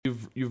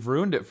you've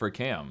ruined it for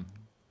Cam,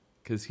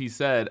 because he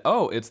said,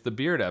 "Oh, it's the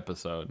beard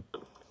episode."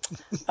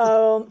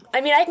 Oh,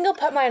 I mean, I can go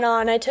put mine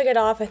on. I took it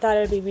off. I thought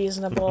it would be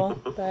reasonable,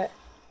 but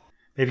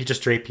Maybe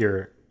just drape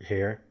your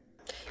hair.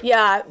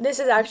 yeah, this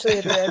is actually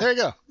a beard. There you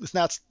go.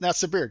 That's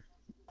the beard.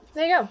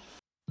 There you go.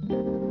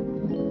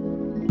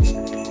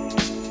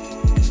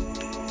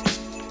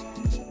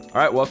 All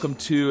right, welcome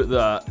to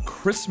the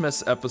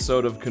Christmas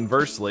episode of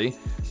Conversely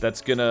that's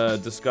going to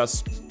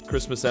discuss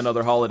Christmas and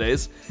other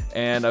holidays.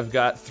 And I've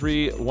got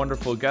three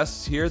wonderful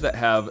guests here that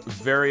have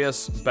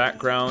various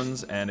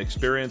backgrounds and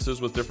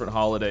experiences with different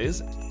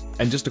holidays.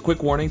 And just a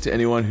quick warning to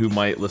anyone who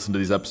might listen to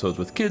these episodes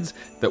with kids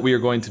that we are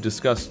going to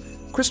discuss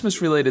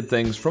Christmas-related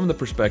things from the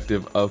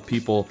perspective of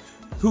people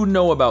who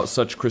know about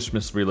such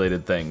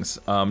Christmas-related things.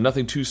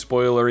 Nothing too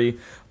spoilery,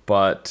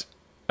 but...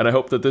 And I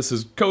hope that this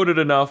is coded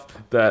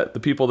enough that the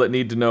people that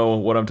need to know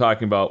what I'm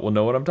talking about will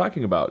know what I'm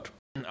talking about.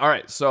 All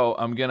right, so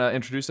I'm going to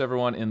introduce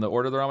everyone in the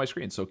order they're on my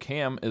screen. So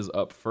Cam is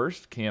up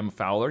first. Cam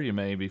Fowler, you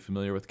may be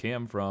familiar with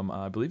Cam from,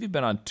 I believe you've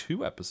been on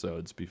 2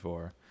 episodes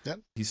before.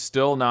 Yep. He's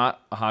still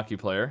not a hockey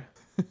player.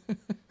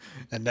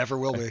 And never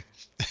will be.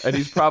 And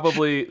he's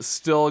probably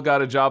still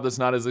got a job that's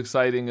not as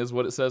exciting as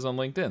what it says on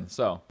LinkedIn.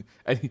 So,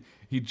 and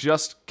he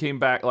just came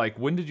back. Like,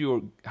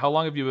 how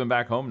long have you been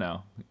back home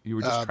now? You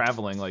were just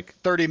traveling like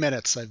 30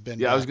 minutes I've been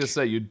back. I was going to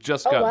say, you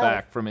just got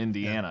back from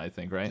Indiana, I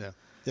think, right? Yeah.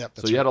 Yep,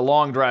 so you had a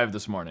long drive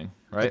this morning,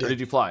 right? Or did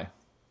you fly?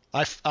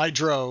 I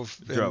drove.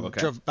 Okay.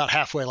 Drove about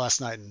halfway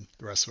last night and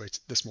the rest of the way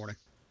this morning.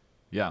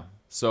 Yeah.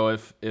 So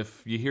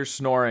if you hear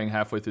snoring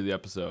halfway through the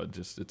episode,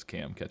 it's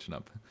Cam catching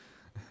up.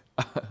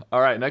 All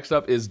right, next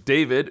up is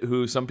David,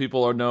 who some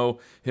people know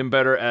him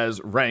better as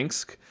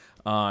Ranksk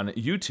on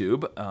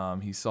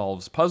YouTube. He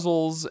solves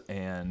puzzles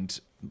and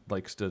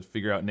likes to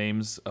figure out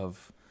names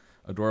of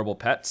adorable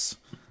pets.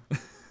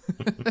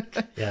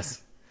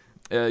 Yes.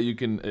 You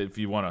can, if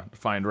you want to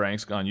find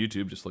Ranksk on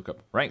YouTube, just look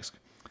up Ranksk.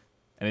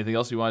 Anything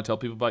else you want to tell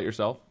people about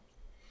yourself?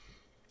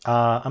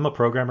 I'm a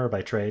programmer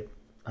by trade.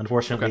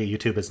 Unfortunately,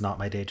 YouTube is not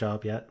my day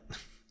job yet,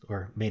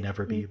 or may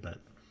never be, but...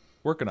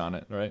 Working on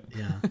it, right?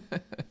 Yeah.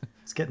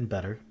 It's getting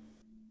better.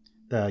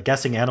 The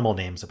guessing animal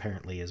names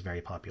apparently is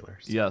very popular.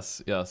 So.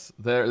 Yes.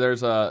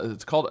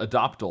 It's called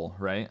Adoptal,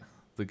 right?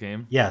 The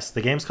game? Yes,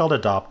 the game's called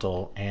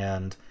Adoptal,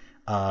 and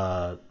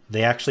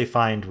they actually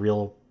find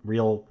real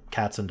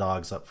cats and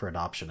dogs up for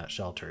adoption at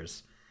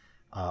shelters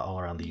all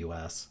around the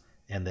U.S.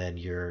 And then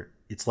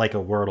it's like a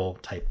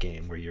Wordle type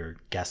game where you're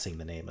guessing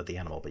the name of the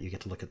animal, but you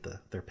get to look at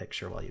their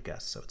picture while you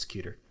guess, so it's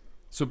cuter.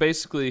 So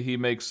basically, he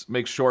makes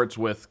shorts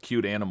with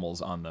cute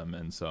animals on them,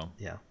 and so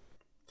yeah.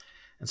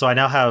 And so I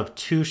now have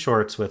 2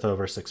 shorts with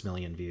over 6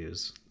 million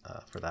views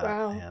for that,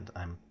 wow. And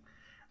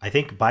I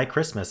think by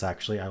Christmas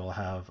actually I will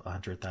have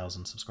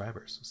 100,000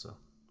 subscribers. So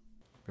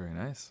very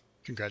nice.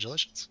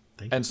 Congratulations.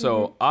 Thank you. And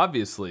so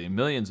obviously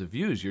millions of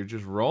views. You're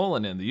just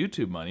rolling in the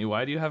YouTube money.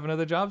 Why do you have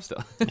another job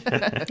still?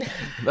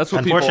 That's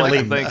what people like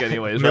to think,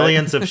 anyways.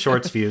 Millions of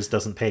shorts views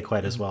doesn't pay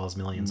quite as well as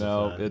millions.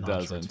 No, of it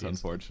non-shorts doesn't, views.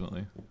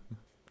 Unfortunately.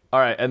 All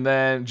right, and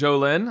then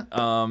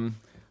Jolynn,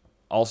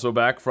 also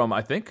back from,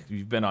 I think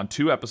you've been on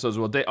 2 episodes.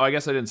 Well, I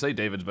guess I didn't say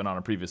David's been on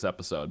a previous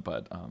episode,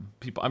 but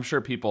I'm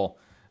sure people,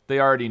 they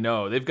already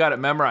know. They've got it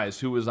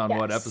memorized who was on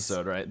what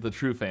episode, right? The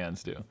true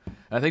fans do. And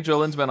I think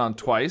Jolynn's been on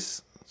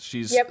twice.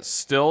 She's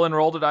still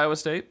enrolled at Iowa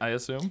State, I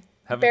assume.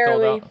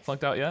 Haven't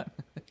flunked out yet?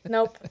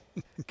 Nope.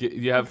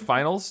 You have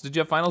finals? Did you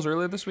have finals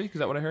earlier this week? Is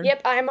that what I heard?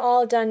 Yep, I'm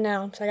all done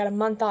now, so I got a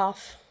month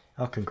off.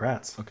 Oh,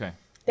 congrats. Okay.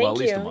 Thank well, at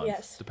least you, a month,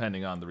 yes.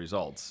 depending on the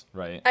results,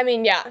 right? I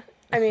mean, yeah.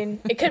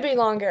 It could be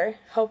longer,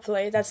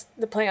 hopefully. That's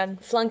the plan.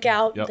 Flunk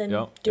out,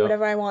 do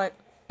whatever I want.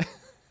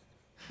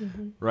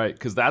 Right,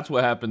 because that's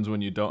what happens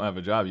when you don't have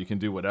a job. You can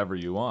do whatever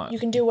you want. You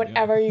can do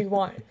whatever you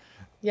want.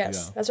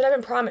 Yes, that's what I've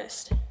been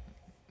promised.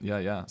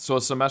 Yeah. So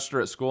a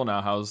semester at school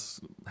now, how's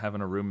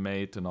having a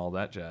roommate and all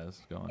that jazz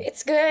going?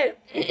 It's good.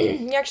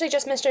 You actually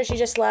just missed her. She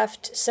just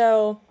left.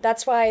 So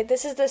that's why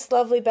this is this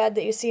lovely bed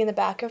that you see in the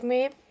back of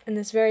me in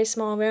this very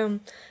small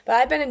room. But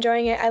I've been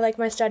enjoying it. I like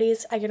my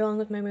studies. I get along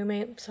with my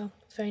roommate, so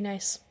it's very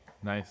nice.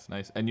 Nice.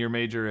 And your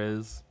major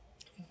is?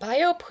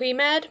 Bio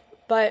pre-med,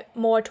 but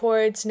more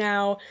towards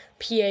now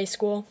PA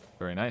school.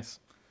 Very nice.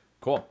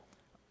 Cool.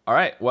 All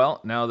right. Well,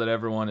 now that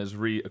everyone is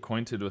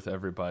reacquainted with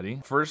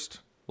everybody, first,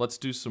 let's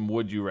do some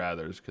Would You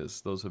Rathers, because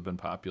those have been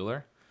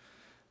popular.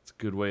 It's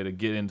a good way to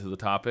get into the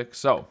topic.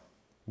 So,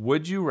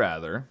 would you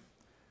rather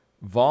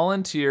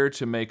volunteer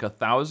to make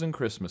 1,000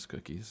 Christmas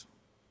cookies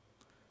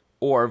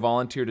or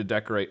volunteer to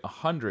decorate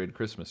 100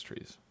 Christmas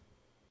trees?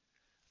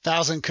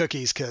 1,000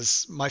 cookies,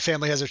 because my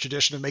family has a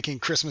tradition of making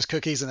Christmas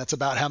cookies, and that's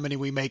about how many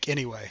we make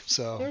anyway.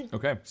 So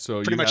okay,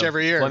 so pretty much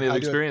every year, plenty of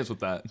experience with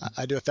that.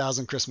 I do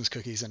 1,000 Christmas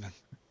cookies, and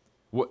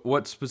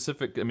what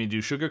specific? I mean, do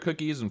you sugar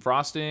cookies and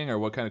frosting, or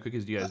what kind of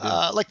cookies do you guys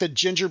do? Like the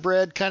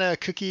gingerbread kind of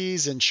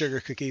cookies and sugar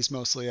cookies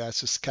mostly. It's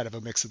just kind of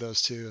a mix of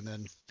those two. And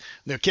then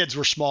the kids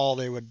were small;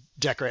 they would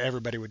decorate.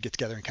 Everybody would get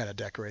together and kind of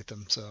decorate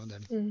them. So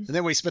and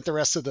then we spent the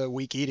rest of the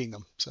week eating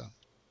them. So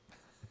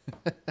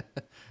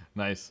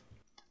nice.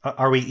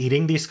 Are we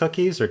eating these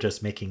cookies or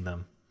just making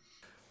them?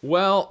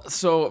 Well,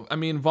 so I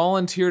mean,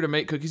 volunteer to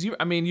make cookies.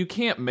 You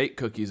can't make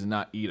cookies and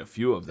not eat a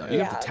few of them. You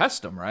have Yeah. to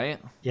test them, right?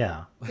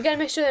 Yeah. You gotta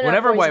make sure they're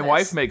Whenever not my poisonous.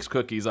 wife makes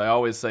cookies, I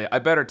always say I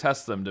better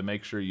test them to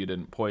make sure you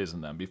didn't poison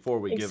them before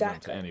we give them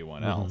Exactly. to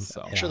anyone else.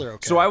 So, I'm sure they're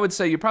okay. so I would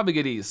say you probably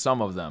get to eat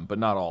some of them, but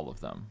not all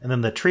of them. And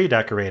then the tree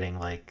decorating,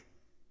 like,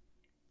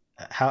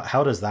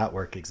 how does that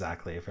work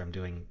exactly? If I'm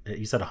doing,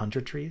 you said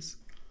 100 trees?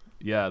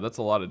 Yeah, that's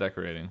a lot of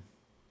decorating.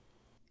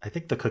 I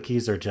think the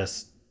cookies are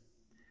just,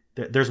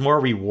 there's more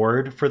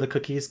reward for the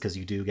cookies because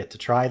you do get to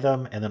try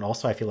them. And then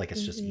also I feel like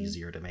it's just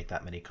easier to make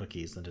that many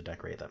cookies than to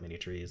decorate that many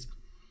trees.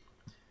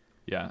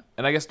 Yeah,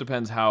 and I guess it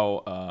depends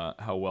how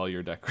well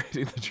you're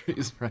decorating the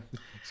trees, right?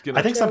 Just gonna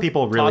I think some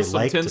people really toss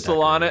some like tinsel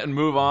to on decorate. it and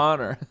move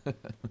on, or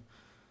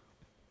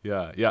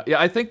yeah.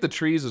 I think the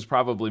trees is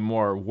probably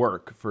more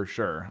work for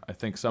sure. I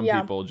think some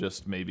Yeah. people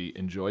just maybe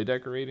enjoy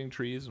decorating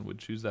trees and would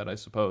choose that, I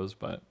suppose.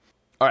 But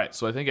all right,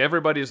 so I think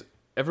everybody's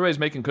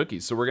making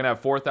cookies, so we're gonna have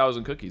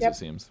 4,000 cookies. Yep. It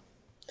seems.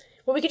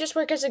 Well, we could just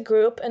work as a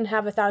group and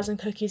have 1,000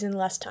 cookies in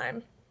less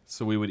time.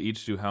 So we would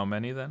each do how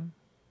many then?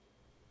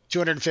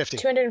 250.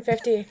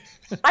 250.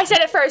 I said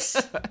it first.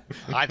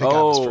 I think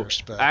I was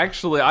first, but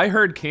Actually, I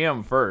heard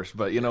Cam first,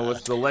 but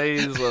with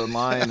delays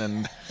online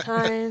and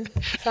Fine.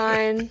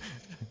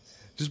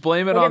 just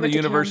blame it We'll on give the it to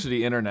Cam.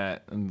 university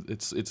internet, and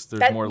it's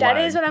there's more That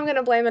lag. is what I'm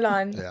gonna blame it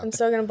on. Yeah. I'm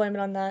still gonna blame it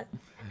on that.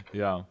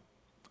 Yeah.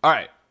 All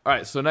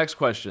right. So next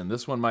question.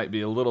 This one might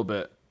be a little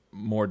bit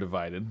more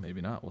divided.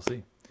 Maybe not. We'll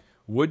see.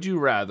 Would you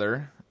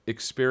rather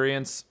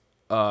experience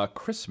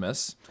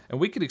Christmas, and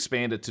we could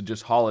expand it to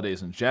just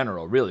holidays in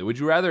general, really. Would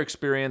you rather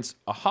experience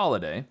a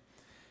holiday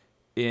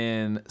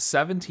in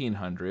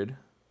 1700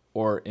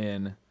 or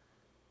in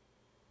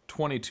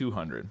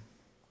 2200?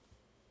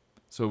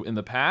 So in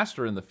the past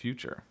or in the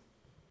future?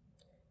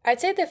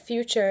 I'd say the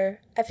future.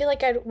 I feel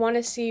like I'd want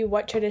to see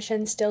what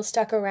traditions still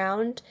stuck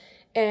around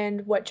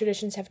and what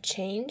traditions have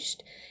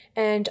changed.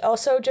 And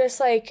also just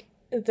like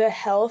the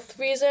health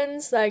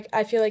reasons. Like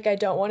I feel like I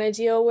don't want to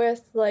deal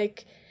with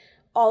like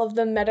all of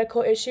the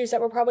medical issues that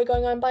were probably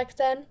going on back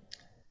then.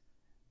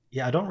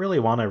 Yeah, I don't really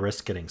want to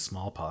risk getting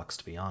smallpox,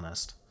 to be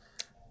honest.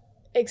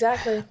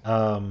 Exactly.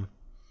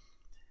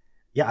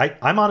 Yeah,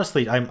 I'm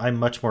honestly, I'm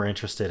much more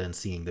interested in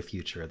seeing the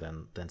future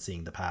than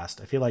seeing the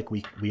past. I feel like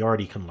we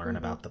already can learn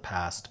about the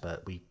past,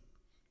 but we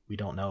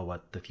don't know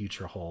what the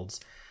future holds.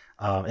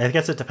 I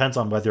guess it depends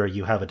on whether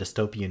you have a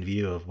dystopian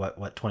view of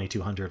what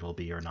 2200 will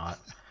be or not.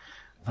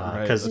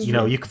 Because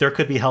Right, there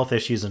could be health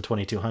issues in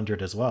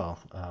 2200 as well.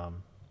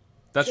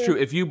 That's true.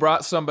 If you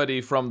brought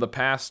somebody from the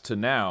past to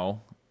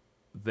now,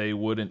 they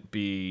wouldn't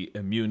be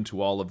immune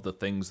to all of the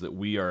things that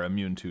we are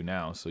immune to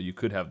now. So you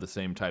could have the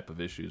same type of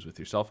issues with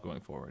yourself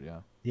going forward. Yeah.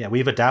 Yeah,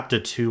 we've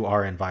adapted to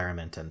our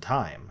environment and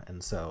time,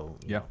 and so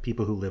you Yeah. know,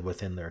 people who live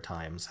within their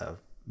times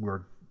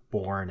were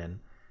born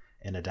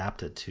and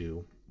adapted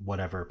to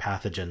whatever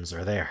pathogens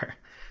are there.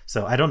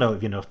 So I don't know,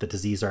 if the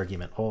disease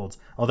argument holds.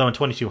 Although in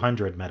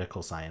 2200,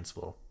 medical science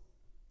will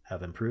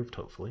have improved,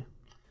 hopefully.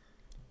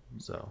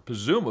 So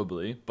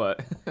Presumably,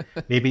 but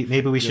maybe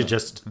we should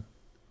just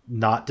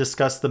not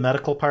discuss the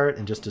medical part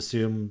and just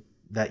assume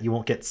that you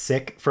won't get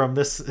sick from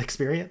this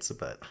experience.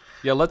 But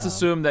yeah, let's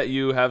assume that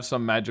you have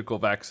some magical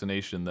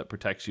vaccination that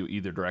protects you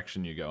either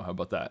direction you go. How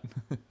about that?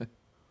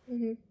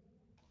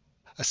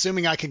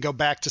 assuming I can go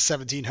back to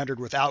 1700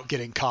 without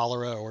getting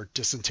cholera or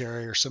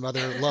dysentery or some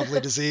other lovely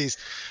disease,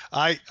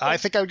 I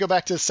think I would go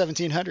back to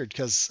 1700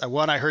 because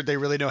one, I heard they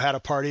really know how to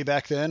party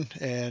back then,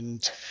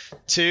 and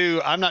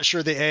two, I'm not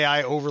sure the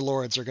AI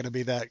overlords are going to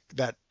be that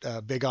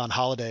big on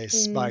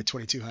holidays by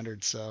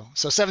 2200. So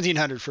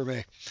 1700 for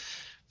me.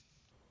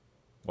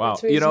 Wow.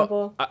 That's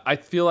reasonable. I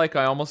feel like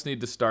I almost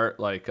need to start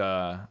like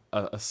a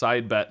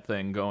side bet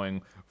thing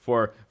going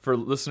for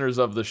listeners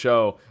of the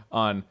show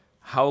on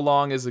how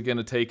long is it going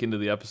to take into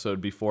the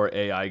episode before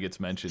AI gets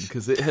mentioned?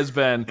 Because it has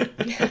been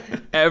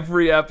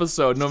every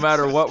episode, no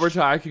matter what we're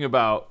talking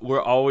about,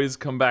 we're always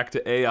come back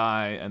to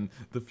AI and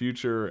the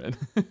future. And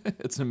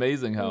it's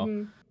amazing how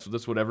so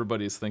that's what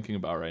everybody is thinking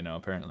about right now,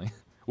 apparently.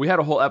 We had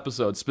a whole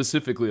episode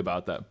specifically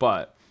about that,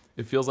 but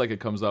it feels like it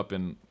comes up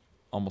in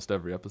almost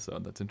every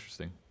episode. That's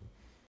interesting.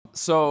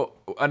 So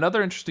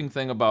another interesting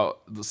thing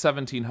about the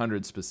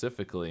 1700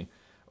 specifically,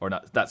 or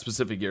not that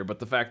specific year, but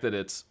the fact that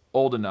it's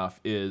old enough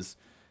is,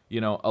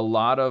 a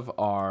lot of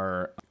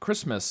our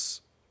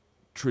Christmas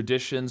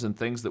traditions and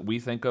things that we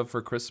think of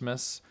for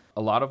Christmas,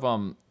 a lot of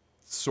them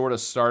sort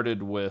of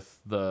started with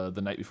the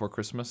Night Before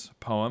Christmas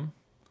poem,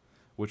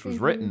 which was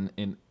written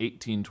in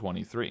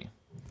 1823.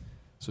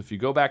 So if you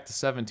go back to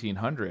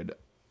 1700,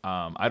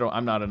 I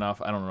don't know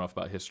enough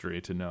about history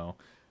to know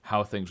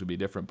how things would be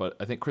different, but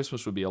I think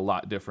Christmas would be a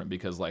lot different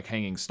because like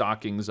hanging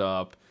stockings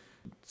up,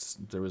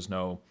 there was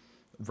no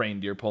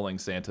reindeer pulling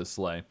Santa's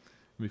sleigh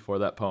before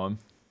that poem.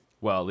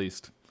 Well, at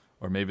least,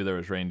 or maybe there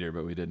was reindeer,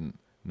 but we didn't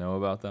know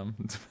about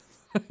them.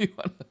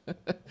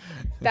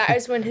 That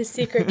is when his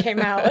secret came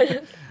out.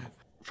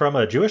 from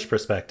a Jewish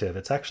perspective,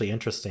 it's actually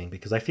interesting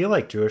because I feel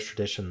like Jewish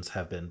traditions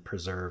have been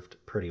preserved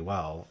pretty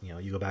well.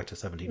 You go back to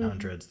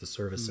 1700s, the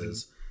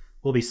services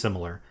will be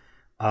similar.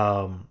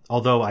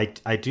 Although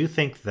I do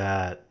think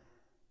that,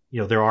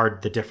 there are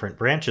the different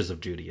branches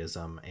of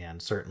Judaism, and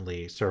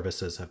certainly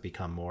services have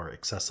become more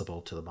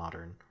accessible to the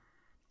modern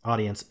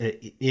audience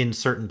in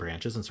certain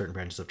branches, and certain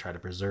branches have tried to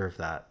preserve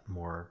that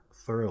more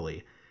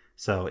thoroughly.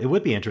 So it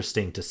would be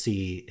interesting to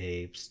see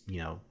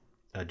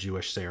a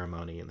Jewish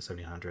ceremony in the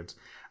 1700s.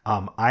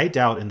 I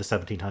doubt in the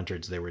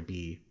 1700s there would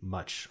be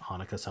much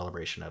Hanukkah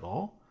celebration at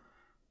all.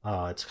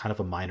 It's kind of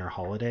a minor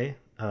holiday,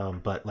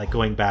 but like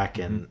going back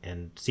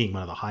and seeing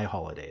one of the high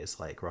holidays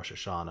like Rosh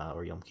Hashanah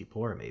or Yom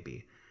Kippur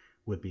maybe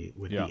would be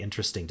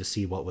interesting to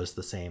see what was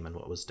the same and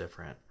what was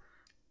different,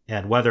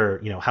 and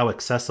whether how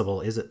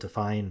accessible is it to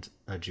find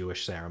a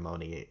Jewish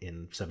ceremony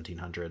in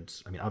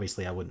 1700s. I mean,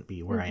 obviously I wouldn't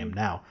be where I am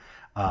now.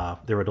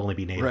 There would only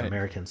be Native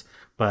Americans,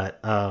 but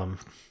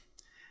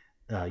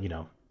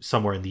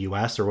somewhere in the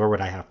US, or where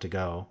would I have to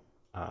go?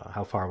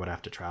 How far would I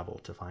have to travel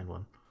to find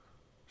one?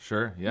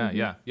 Sure.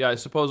 Yeah. I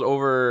suppose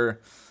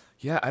over,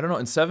 I don't know,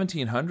 in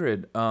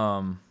 1700,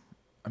 I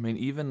mean,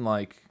 even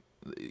like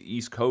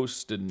East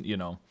Coast and,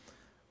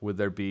 would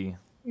there be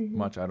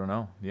much? I don't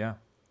know. Yeah.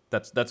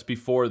 That's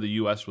before the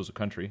US was a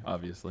country,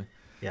 obviously.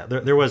 Yeah.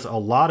 There was a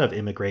lot of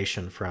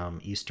immigration from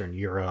Eastern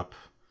Europe.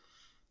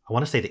 I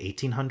want to say the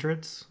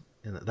 1800s.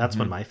 And that's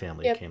when my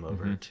family came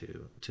over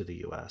to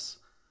the US.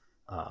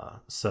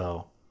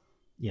 So,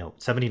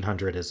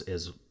 1700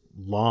 is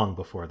long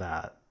before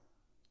that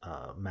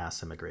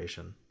mass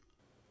immigration.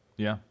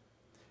 Yeah.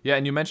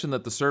 And you mentioned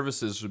that the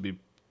services would be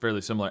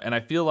fairly similar. And I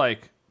feel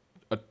like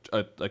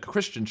a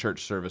Christian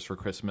church service for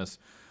Christmas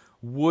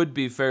would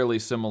be fairly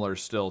similar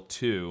still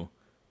too,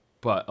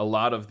 but a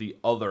lot of the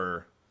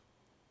other,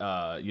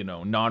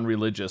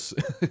 non-religious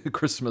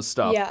Christmas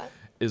stuff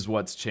is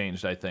what's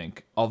changed, I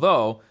think.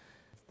 Although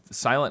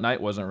Silent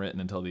Night wasn't written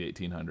until the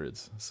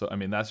 1800s. So, I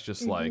mean, that's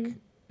just like,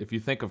 if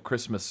you think of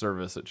Christmas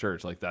service at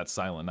church, like that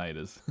Silent Night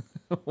is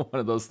one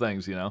of those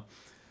things,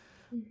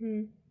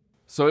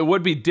 So it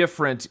would be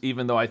different,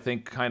 even though I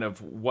think kind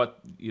of what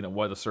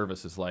a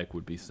service is like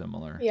would be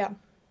similar. Yeah.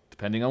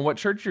 Depending on what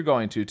church you're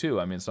going to, too.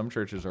 I mean, some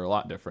churches are a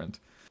lot different.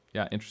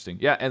 Yeah, interesting.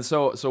 Yeah, and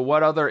so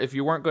what other, if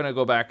you weren't going to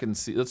go back and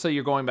see, let's say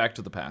you're going back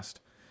to the past.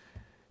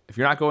 If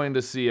you're not going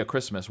to see a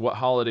Christmas, what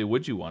holiday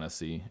would you want to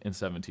see in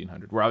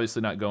 1700? We're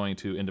obviously not going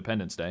to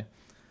Independence Day.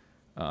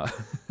 In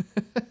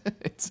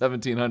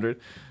 1700.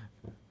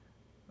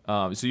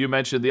 So you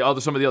mentioned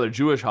some of the other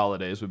Jewish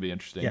holidays would be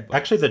interesting. Yeah,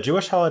 actually, the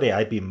Jewish holiday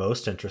I'd be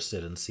most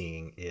interested in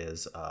seeing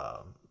is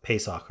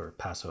Pesach, or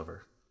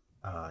Passover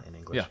in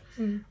English.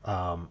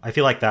 Yeah. I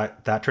feel like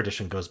that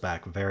tradition goes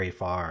back very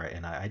far,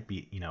 and I'd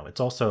be, it's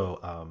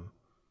also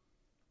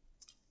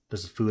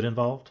there's food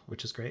involved,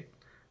 which is great,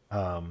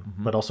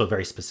 but also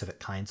very specific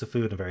kinds of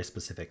food and very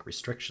specific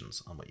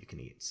restrictions on what you can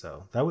eat.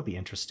 So that would be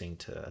interesting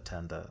to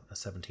attend a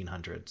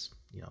 1700s,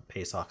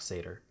 Pesach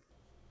Seder.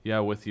 Yeah,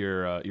 with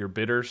your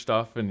bitter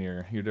stuff and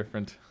your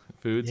different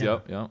foods. Yeah.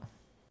 Yep. Are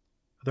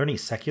there any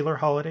secular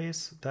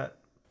holidays that?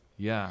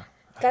 Yeah.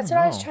 That's what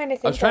I was trying to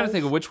think of. I was trying to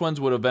think of which ones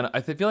would have been.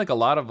 I feel like a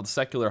lot of the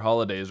secular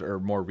holidays are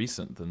more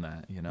recent than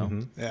that,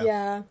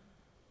 Yeah.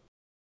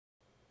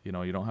 You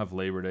don't have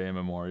Labor Day and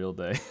Memorial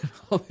Day,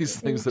 all these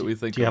things that we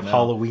think of. Do you have now.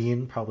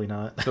 Halloween? Probably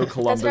not. So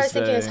Columbus That's what I was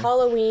thinking, is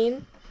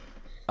Halloween.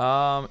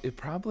 It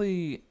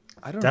probably,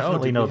 I don't know.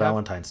 Definitely no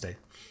Valentine's Day.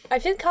 I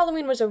think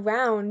Halloween was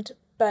around,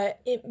 but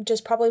it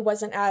just probably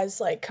wasn't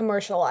as like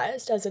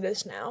commercialized as it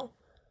is now.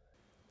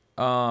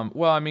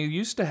 Well, I mean, you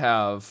used to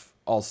have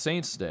All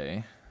Saints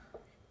Day.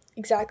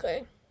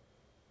 Exactly.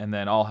 And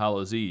then All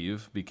Hallows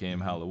Eve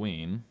became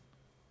Halloween.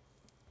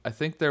 I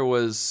think there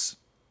was,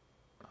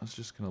 I was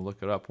just going to look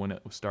it up when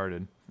it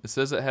started. It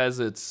says it has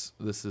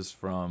this is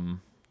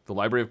from the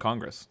Library of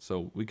Congress,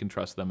 so we can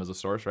trust them as a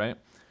source, right?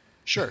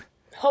 Sure.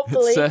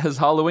 Hopefully. It says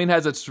Halloween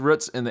has its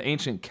roots in the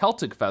ancient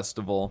Celtic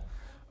festival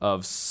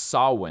of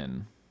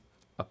Samhain,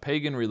 a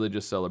pagan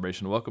religious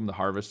celebration to welcome the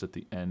harvest at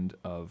the end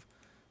of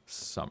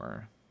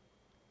summer.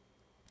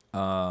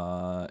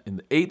 In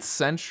the 8th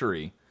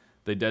century,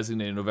 they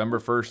designated November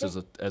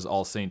 1st as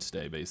All Saints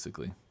Day,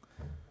 basically.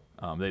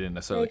 They didn't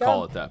necessarily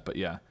call it that, but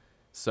yeah.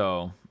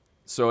 So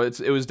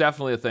it was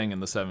definitely a thing in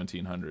the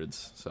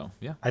 1700s. So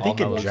yeah. I think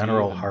in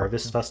general,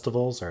 harvest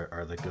festivals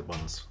are the good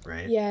ones,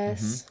 right?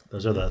 Yes.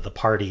 Those are the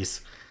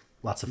parties,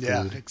 lots of food.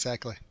 Yeah,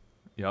 exactly.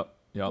 Yep.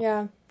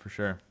 Yeah. For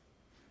sure.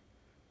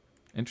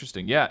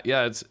 Interesting. Yeah.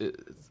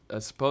 I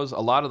suppose a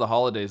lot of the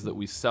holidays that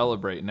we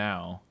celebrate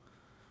now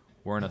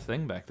weren't a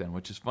thing back then,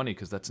 which is funny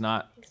because that's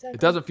not. Exactly. It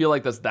doesn't feel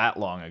like that's that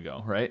long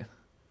ago, right?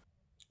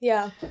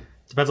 Yeah.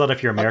 Depends on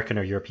if you're American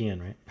or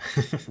European, right?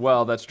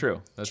 Well, that's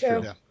true. That's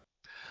true.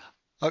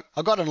 Yeah.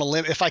 I'll go on a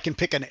limb. If I can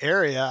pick an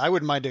area, I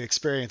wouldn't mind to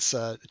experience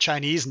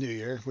Chinese New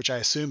Year, which I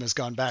assume has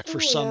gone back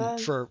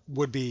for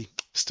would be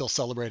still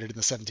celebrated in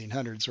the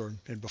 1700s or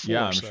before.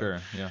 Yeah, I'm sure.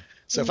 Yeah.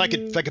 So if I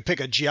could pick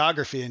a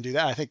geography and do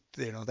that, I think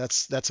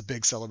that's a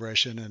big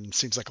celebration and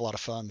seems like a lot of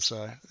fun.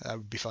 So that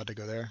would be fun to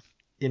go there.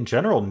 In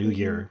general, New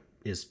Year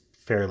is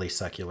fairly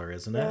secular,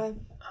 isn't it?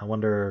 I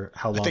wonder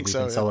how long we've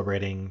been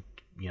celebrating,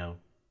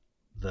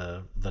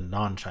 the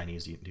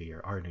non-Chinese New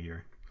Year, our New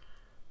Year.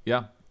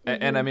 Yeah.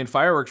 And I mean,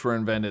 fireworks were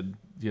invented,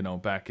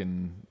 back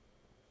in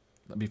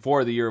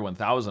before the year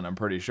 1000, I'm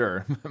pretty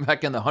sure,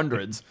 back in the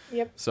hundreds.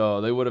 Yep.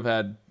 So they would have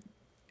had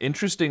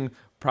interesting,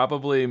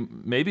 probably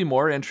maybe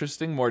more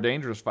interesting, more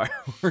dangerous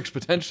fireworks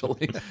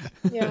potentially.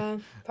 Yeah,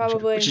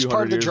 probably. Which is 200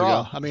 part of the years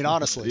draw. ago. I mean,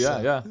 honestly.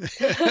 Yeah,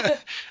 so. yeah.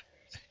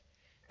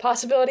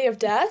 Possibility of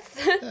death.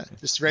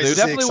 Just They raises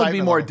the definitely would be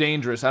excitement more level.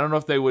 dangerous. I don't know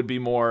if they would be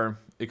more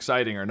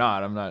exciting or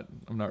not. I'm not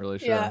really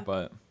sure, Yeah.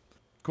 but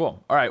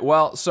cool. All right.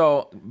 Well,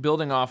 so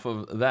building off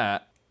of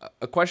that,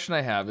 a question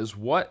I have is,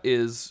 what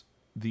is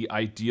the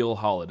ideal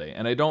holiday?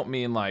 And I don't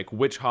mean like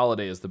which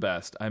holiday is the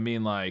best. I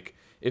mean like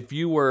if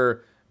you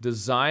were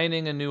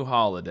designing a new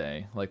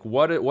holiday, like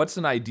what's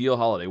an ideal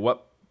holiday?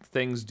 What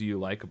things do you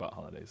like about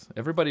holidays?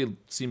 Everybody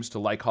seems to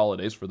like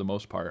holidays for the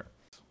most part.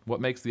 What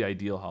makes the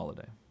ideal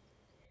holiday?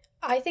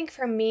 I think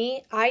for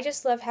me, I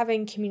just love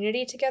having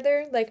community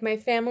together, like my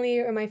family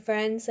or my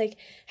friends, like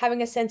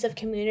having a sense of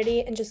community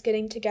and just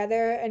getting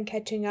together and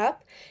catching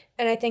up.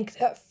 And I think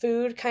that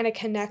food kind of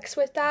connects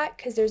with that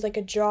because there's like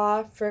a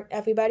draw for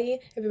everybody.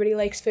 Everybody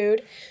likes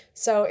food.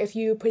 So if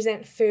you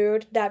present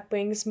food, that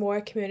brings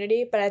more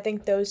community. But I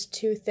think those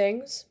two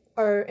things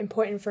are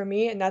important for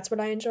me, and that's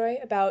what I enjoy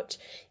about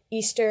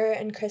Easter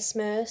and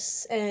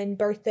Christmas and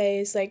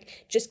birthdays,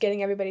 like just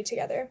getting everybody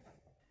together.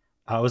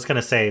 I was going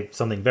to say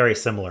something very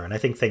similar, and I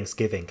think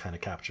Thanksgiving kind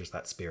of captures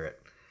that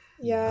spirit.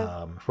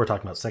 Yeah. If we're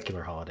talking about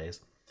secular holidays,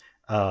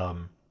 at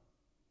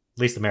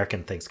least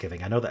American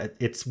Thanksgiving. I know that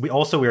it's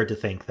also weird to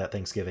think that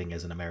Thanksgiving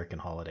is an American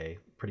holiday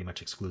pretty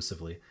much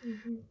exclusively.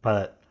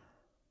 But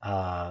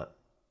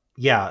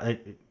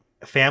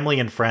family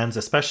and friends,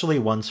 especially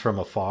ones from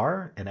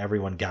afar, and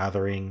everyone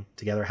gathering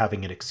together,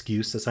 having an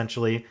excuse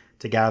essentially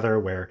to gather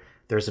where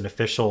there's an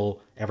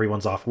official,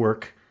 everyone's off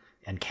work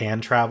and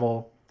can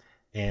travel.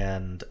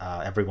 And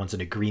everyone's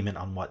in agreement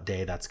on what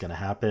day that's going to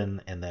happen.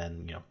 And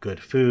then, good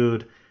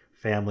food,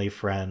 family,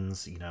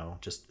 friends,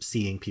 just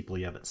seeing people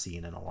you haven't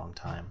seen in a long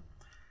time.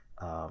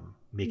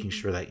 Making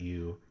sure that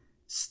you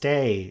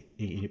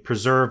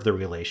preserve the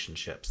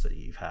relationships that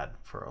you've had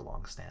for a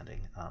long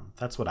standing.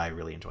 That's what I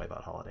really enjoy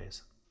about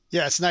holidays.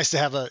 Yeah, it's nice to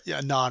have a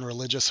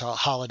non-religious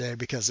holiday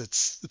because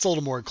it's a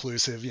little more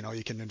inclusive.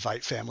 You can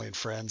invite family and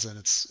friends, and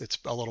it's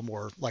a little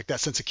more like that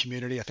sense of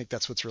community. I think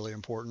that's what's really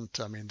important.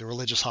 I mean, the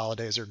religious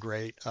holidays are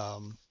great,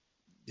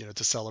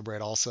 to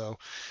celebrate also,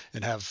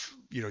 and have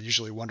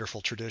usually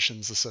wonderful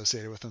traditions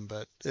associated with them.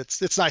 But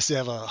it's nice to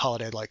have a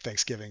holiday like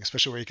Thanksgiving,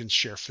 especially where you can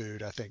share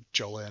food. I think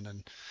Jolyn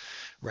and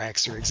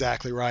Ranks are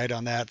exactly right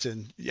on that,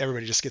 and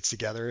everybody just gets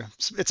together.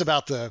 It's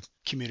about the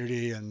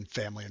community and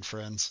family and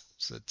friends.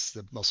 So it's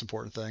the most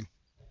important thing.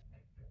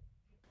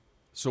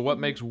 So what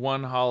makes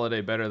one holiday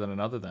better than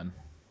another then?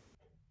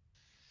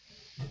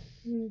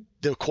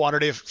 The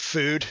quantity of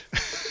food.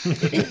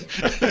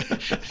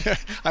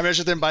 I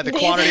measure them by the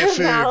quantity of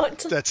food.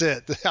 Amount. That's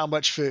it. How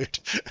much food.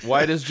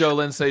 Why does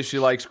Jolyn say she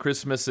likes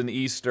Christmas and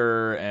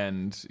Easter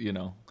and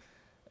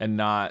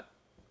not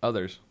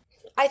others?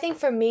 I think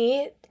for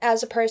me,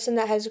 as a person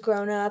that has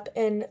grown up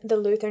in the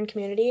Lutheran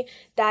community,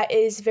 that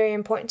is very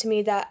important to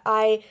me, that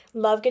I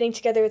love getting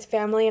together with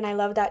family and I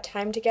love that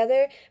time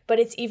together, but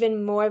it's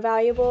even more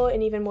valuable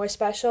and even more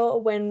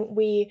special when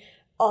we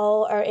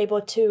all are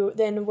able to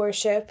then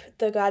worship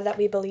the God that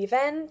we believe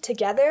in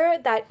together.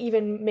 That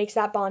even makes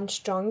that bond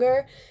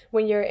stronger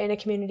when you're in a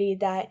community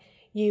that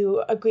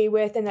you agree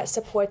with and that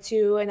supports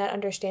you and that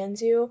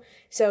understands you.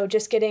 So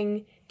just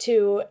getting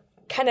to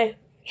kind of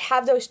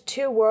have those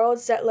two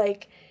worlds that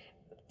like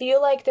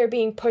feel like they're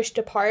being pushed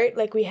apart.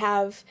 Like we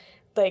have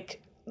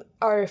like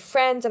our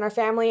friends and our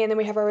family, and then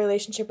we have our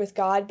relationship with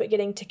God, but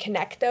getting to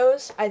connect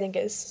those, I think,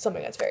 is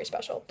something that's very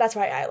special. That's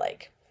why I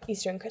like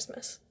Easter and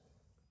Christmas.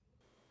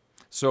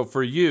 So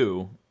for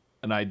you,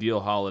 an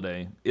ideal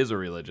holiday is a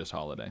religious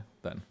holiday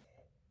then?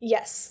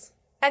 Yes.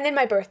 And then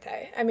my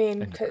birthday. I mean,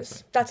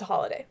 because that's a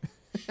holiday.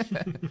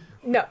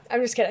 No,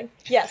 I'm just kidding.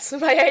 Yes,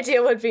 my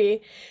idea would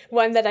be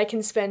one that I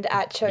can spend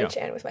at church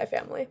and with my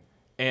family.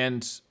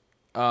 And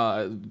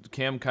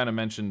Cam kind of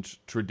mentioned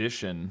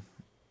tradition.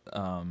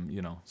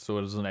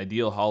 So does an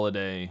ideal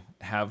holiday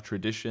have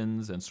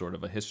traditions and sort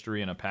of a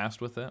history and a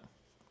past with it?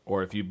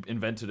 Or if you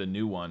invented a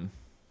new one,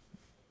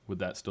 would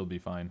that still be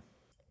fine?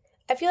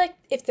 I feel like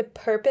if the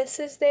purpose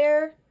is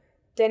there,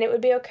 then it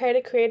would be okay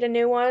to create a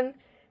new one.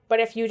 But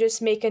if you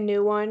just make a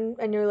new one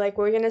and you're like,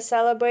 we're going to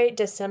celebrate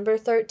December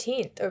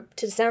 13th or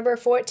December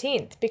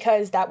 14th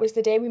because that was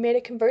the day we made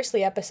a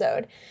Conversely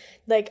episode,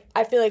 like,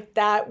 I feel like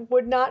that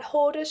would not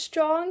hold as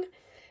strong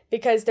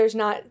because there's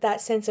not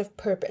that sense of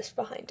purpose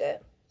behind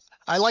it.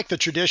 I like the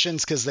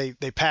traditions because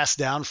they pass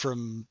down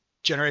from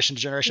generation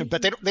to generation,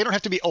 but they don't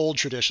have to be old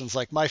traditions.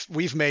 Like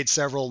we've made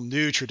several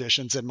new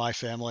traditions in my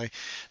family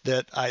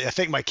that I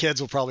think my kids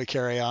will probably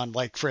carry on.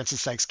 Like for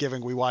instance,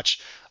 Thanksgiving, we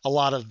watch a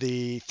lot of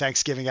the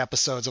Thanksgiving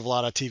episodes of a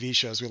lot of TV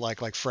shows we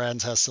like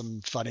Friends has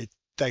some funny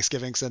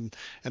Thanksgivings, and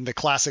the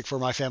classic for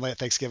my family at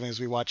Thanksgiving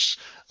is we watch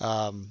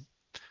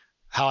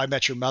How I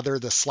Met Your Mother,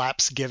 the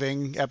Slaps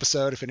Giving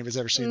episode. If anybody's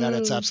ever seen that,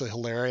 it's absolutely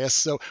hilarious.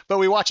 So, but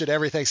we watch it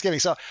every Thanksgiving.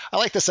 So I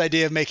like this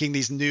idea of making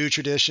these new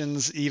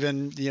traditions,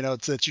 even,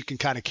 so that you can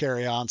kind of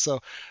carry on. So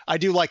I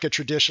do like a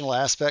traditional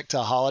aspect to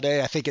a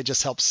holiday. I think it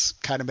just helps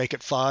kind of make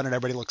it fun and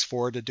everybody looks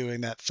forward to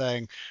doing that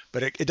thing.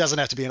 But it doesn't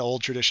have to be an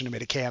old tradition. I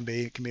mean, it can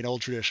be. It can be an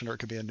old tradition or it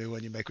could be a new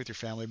one you make with your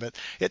family. But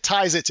it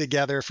ties it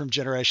together from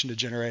generation to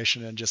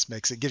generation and just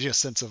gives you a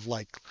sense of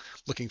like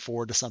looking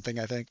forward to something,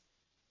 I think.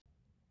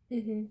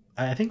 Mm-hmm.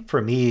 I think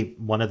for me,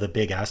 one of the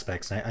big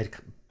aspects, and I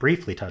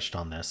briefly touched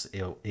on this,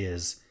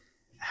 is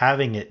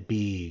having it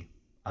be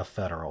a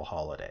federal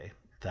holiday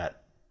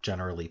that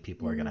generally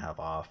people are going to have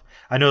off.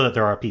 I know that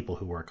there are people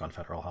who work on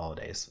federal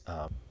holidays.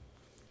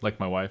 Like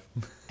my wife.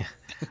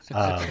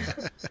 I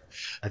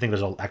think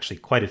there's actually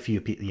quite a few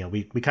people,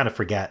 we kind of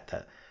forget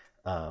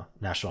that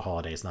national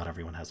holidays, not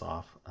everyone has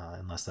off,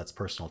 unless that's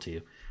personal to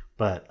you.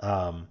 But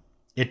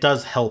it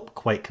does help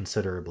quite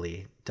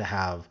considerably to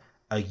have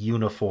a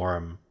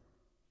uniform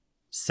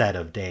set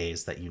of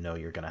days that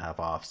you're going to have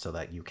off so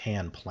that you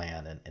can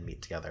plan and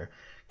meet together,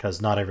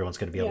 because not everyone's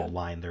going to be able to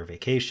line their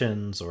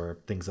vacations or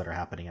things that are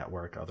happening at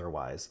work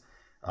otherwise,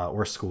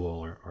 or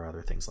school or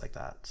other things like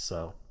that.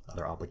 So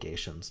other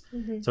obligations.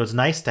 Mm-hmm. So it's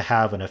nice to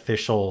have an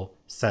official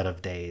set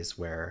of days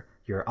where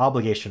you're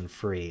obligation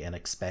free and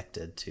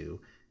expected to,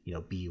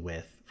 be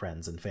with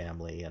friends and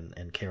family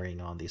and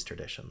carrying on these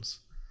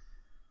traditions.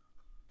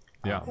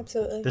 Yeah,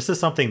 absolutely. This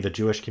is something the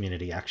Jewish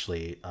community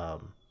actually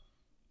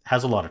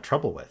has a lot of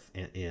trouble with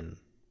in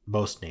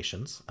most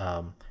nations,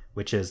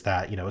 which is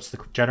that it's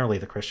generally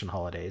the Christian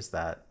holidays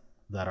that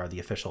are the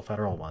official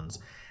federal ones,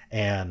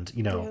 and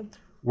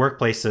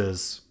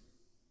workplaces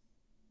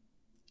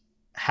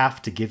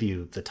have to give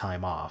you the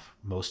time off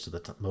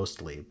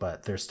mostly,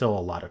 but there's still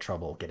a lot of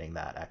trouble getting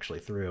that actually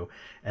through.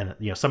 And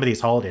some of these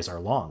holidays are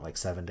long, like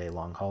 7-day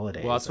long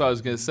holidays. Well, that's what I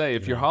was going to say.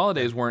 If your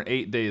holidays weren't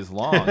 8 days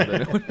long,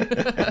 then it would...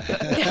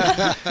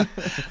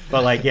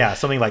 But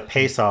something like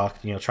Pesach,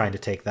 trying to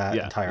take that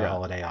entire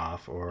holiday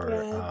off, or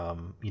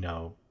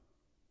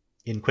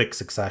in quick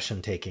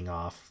succession taking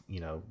off,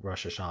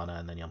 Rosh Hashanah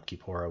and then Yom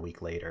Kippur a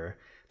week later.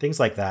 Things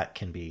like that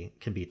can be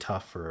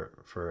tough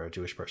for a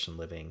Jewish person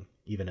living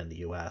even in the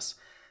U.S.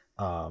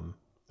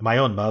 My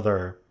own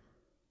mother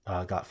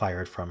got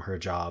fired from her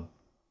job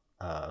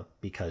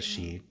because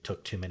she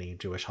took too many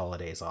Jewish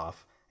holidays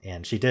off,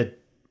 and she did,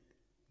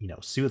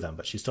 sue them,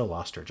 but she still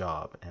lost her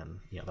job, and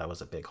that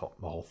was a big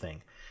whole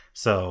thing.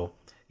 So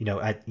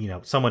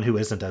someone who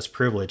isn't as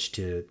privileged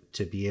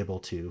to be able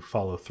to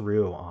follow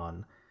through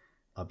on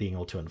being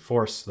able to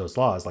enforce those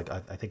laws, like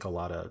I think a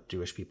lot of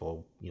Jewish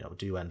people,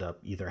 do end up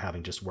either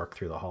having just work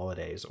through the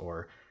holidays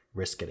or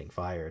risk getting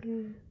fired,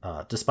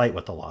 despite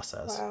what the law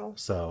says. Wow.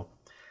 So,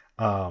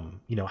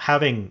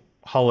 having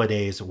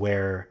holidays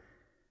where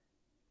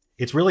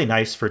it's really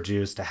nice for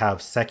Jews to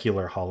have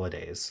secular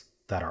holidays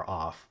that are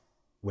off,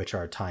 which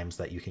are times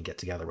that you can get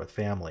together with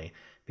family,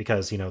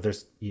 because,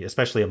 there's,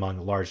 especially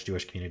among large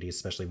Jewish communities,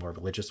 especially more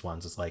religious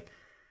ones, it's like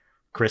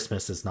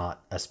Christmas is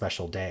not a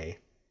special day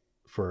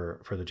for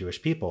the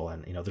Jewish people.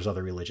 And, there's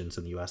other religions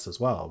in the US as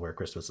well where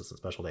Christmas is a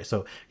special day.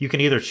 So you can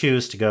either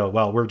choose to go,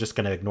 well, we're just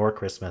going to ignore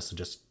Christmas and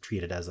just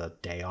treat it as a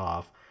day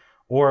off,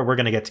 or we're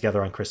going to get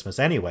together on Christmas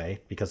anyway,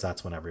 because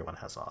that's when everyone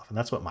has off. And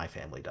that's what my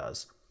family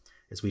does,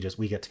 is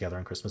we get together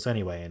on Christmas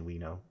anyway. And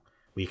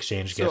we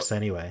exchange gifts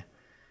anyway.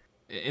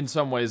 In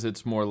some ways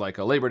it's more like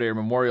a Labor Day or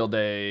Memorial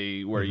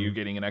Day where you're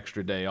getting an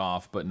extra day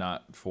off, but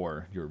not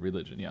for your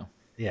religion. Yeah.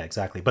 Yeah,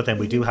 exactly. But then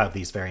we do have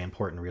these very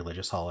important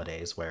religious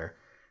holidays where,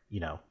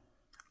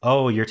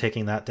 oh, you're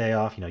taking that day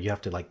off, you have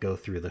to go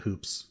through the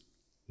hoops,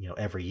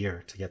 every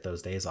year to get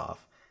those days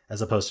off,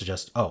 as opposed to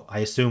just, oh, I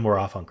assume we're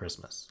off on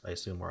Christmas. I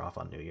assume we're off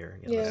on New Year,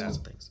 those sorts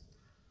of things.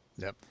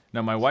 Yep.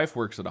 Now, my wife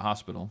works at a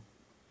hospital,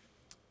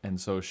 and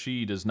so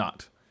she does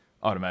not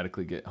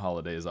automatically get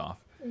holidays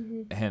off.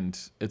 Mm-hmm. And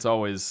it's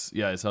always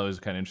kind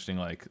of interesting.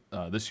 Like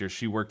this year,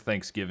 she worked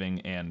Thanksgiving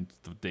and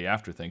the day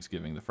after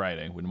Thanksgiving, the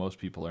Friday, when most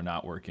people are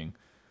not working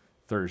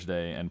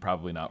Thursday and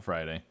probably not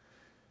Friday.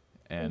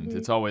 And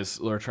it's always,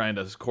 we're trying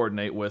to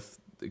coordinate with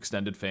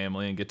extended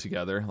family and get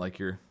together like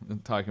you're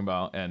talking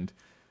about. And,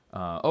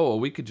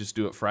 we could just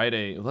do it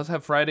Friday. Let's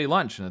have Friday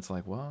lunch. And it's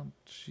like, well,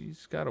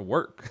 she's got to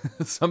work.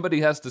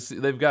 Somebody has to see.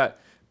 They've got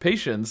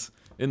patients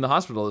in the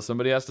hospital that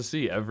somebody has to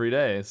see every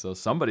day. So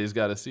somebody's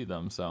got to see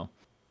them. So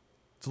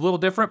it's a little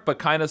different, but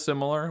kind of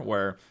similar,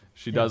 where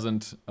she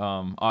doesn't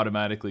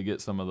automatically get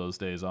some of those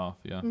days off.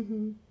 Yeah.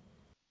 Mm-hmm.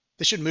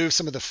 They should move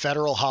some of the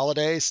federal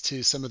holidays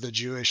to some of the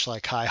Jewish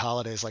high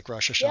holidays like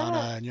Rosh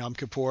Hashanah and Yom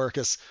Kippur,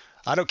 because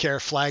I don't care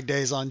if Flag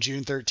Day's on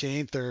June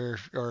 13th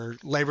or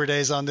Labor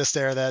Day's on this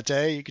day or that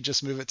day. You could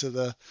just move it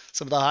to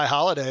some of the high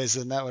holidays,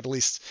 and that would at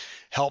least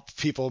help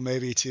people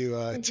maybe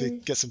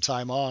to get some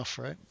time off,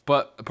 right?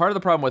 But part of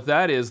the problem with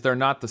that is they're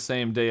not the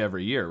same day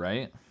every year,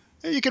 right?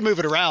 You can move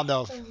it around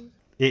though.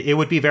 It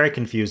would be very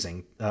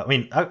confusing.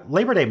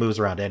 Labor Day moves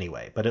around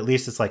anyway, but at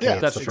least it's like, hey,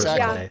 it's the first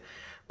holiday.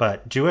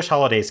 But Jewish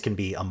holidays can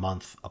be a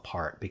month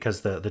apart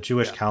because the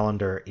Jewish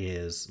calendar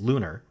is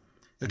lunar,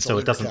 It's so a it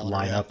lunar doesn't calendar,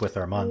 line yeah. up with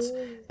our months.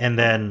 And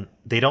then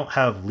they don't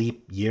have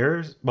leap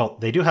years. Well,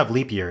 they do have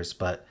leap years,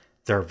 but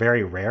they're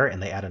very rare,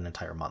 and they add an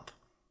entire month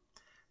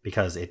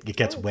because it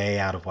gets way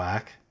out of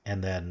whack.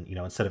 And then,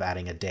 instead of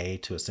adding a day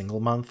to a single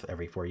month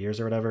every 4 years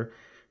or whatever,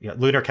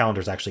 lunar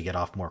calendars actually get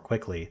off more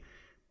quickly,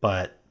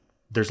 but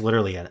there's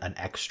literally an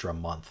extra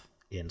month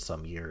in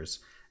some years.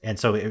 And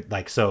so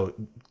so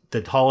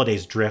the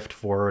holidays drift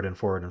forward and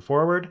forward and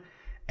forward,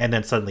 and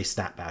then suddenly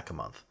snap back a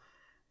month.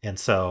 And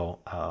so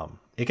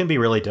it can be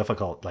really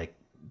difficult. Like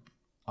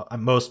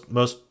most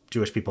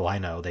Jewish people I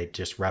know, they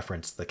just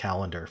reference the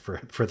calendar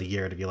for the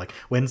year to be like,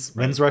 when's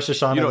Rosh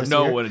Hashanah? You don't this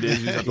know year? what it is.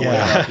 You just have to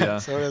Yeah. look it up. Yeah.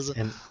 So it is.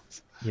 And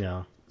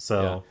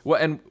so Yeah. Well,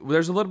 and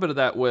there's a little bit of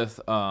that with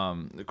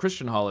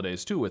Christian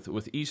holidays too.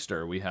 With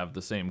Easter, we have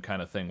the same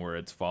kind of thing where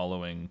it's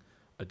following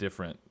a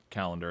different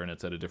calendar and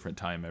it's at a different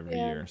time every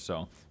year.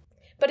 So,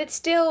 But it's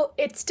still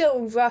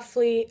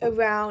roughly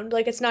around,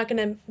 like, it's not going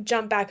to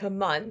jump back a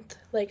month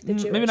like the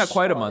Jewish maybe not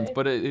quite a holiday. month,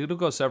 but it'll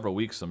go several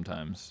weeks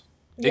sometimes.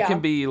 Yeah. It can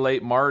be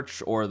late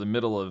March or the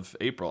middle of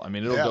April. I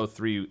mean, it'll Yeah. go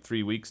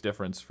three weeks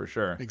difference for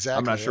sure. Exactly,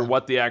 I'm not sure yeah.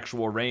 what the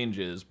actual range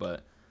is,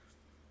 but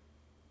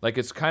like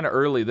it's kind of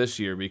early this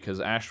year because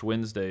Ash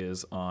Wednesday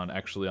is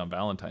actually on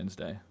Valentine's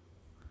Day.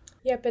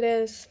 Yep, it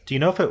is. do you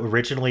know if it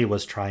originally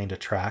was trying to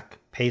track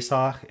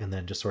Pesach and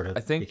then just sort of I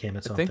think became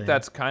its I own think thing?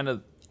 that's kind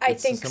of I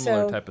it's think a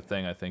similar so. type of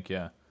thing. I think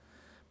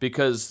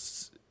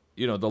because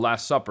the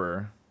Last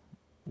Supper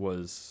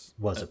was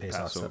a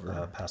Pesach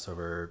Passover.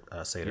 Passover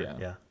Seder.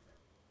 Yeah.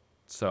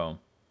 So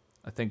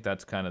I think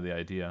that's kind of the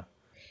idea.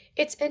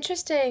 It's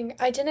interesting.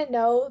 I didn't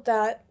know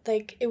that,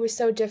 like, it was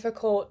so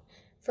difficult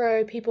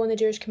for people in the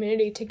Jewish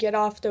community to get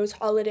off those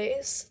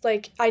holidays.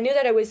 Like, I knew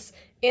that it was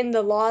in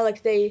the law,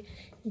 like, they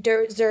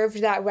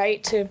deserved that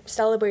right to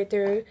celebrate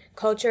their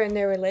culture and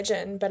their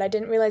religion, but I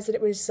didn't realize that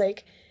it was,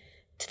 like,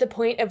 to the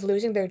point of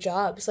losing their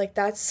jobs. Like,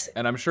 that's...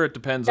 And I'm sure it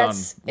depends on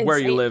That's where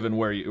you insane. live and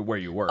where you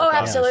work. Oh,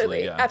 obviously,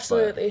 absolutely. yeah,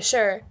 Absolutely,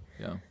 sure.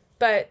 But, yeah.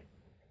 But,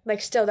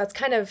 like, still, that's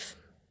kind of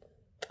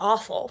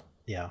awful,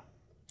 Yeah.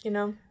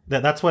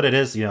 That's what it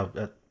is.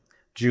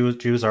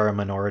 Jews are a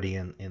minority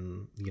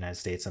in the United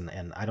States,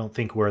 and I don't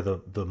think we're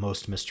the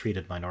most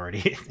mistreated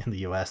minority in the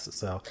U.S.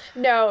 So,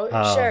 No,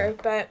 sure,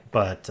 but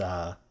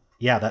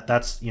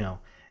that's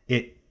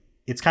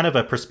it's kind of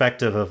a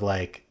perspective of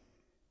like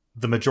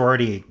the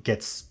majority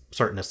gets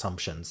certain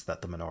assumptions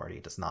that the minority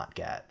does not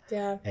get.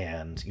 yeah.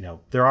 And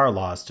there are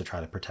laws to try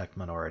to protect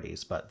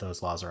minorities, but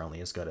those laws are only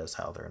as good as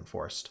how they're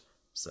enforced.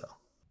 So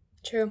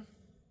True.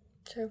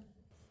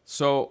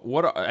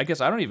 So I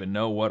guess I don't even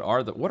know what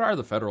are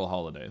the federal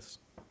holidays.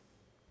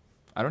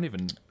 I don't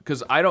even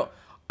because I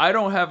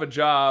don't have a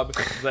job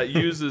that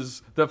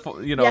uses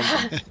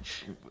Yeah.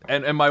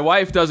 and my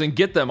wife doesn't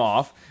get them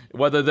off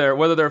whether they're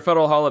a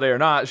federal holiday or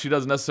not. She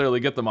doesn't necessarily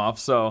get them off.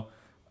 So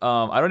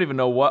I don't even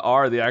know what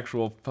are the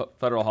actual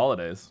federal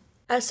holidays.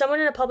 As someone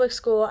in a public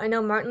school, I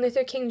know Martin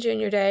Luther King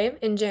Jr. Day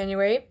in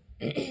January,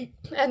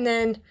 and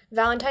then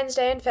Valentine's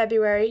Day in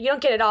February. You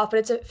don't get it off, but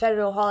it's a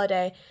federal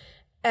holiday.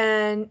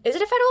 And is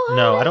it a federal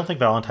holiday? no, I don't think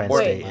Valentine's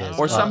Day is.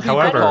 Or some people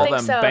however, call think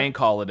them so. bank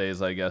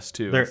holidays, I guess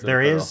too. There, instead of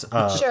there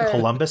federal. is Sure.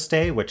 Columbus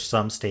Day, which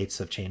some states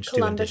have changed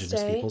Columbus to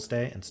Indigenous Day. Peoples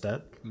Day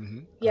instead.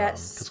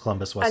 Yes. Because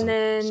Columbus wasn't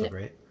then- so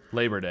great.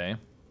 Labor Day,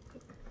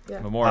 Yeah.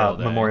 Memorial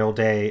Day. Memorial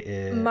Day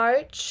is.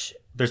 March.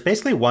 There's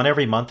basically one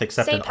every month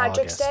except St. in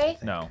Patrick's August. I Day.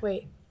 think. No,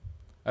 Wait.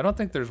 I don't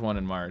think there's one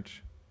in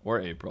March or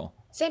April.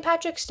 St.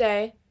 Patrick's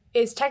Day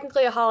is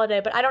technically a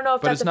holiday, but I don't know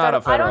if But that's it's not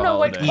a I don't know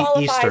what federal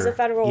qualifies Easter. a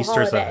federal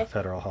Easter's holiday. a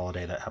federal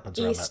holiday that happens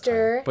around that time.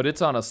 Easter. But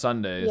it's on a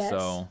Sunday, Yes.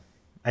 so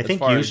I as think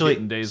far as usually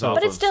getting days so- off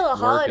But it's of still a work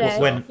and holiday.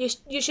 stuff, When-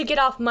 You should get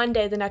off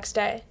Monday the next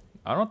day.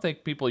 I don't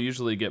think people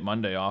usually get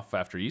Monday off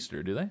after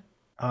Easter, do they?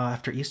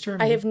 after Easter.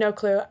 I have no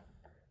clue.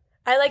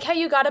 I like how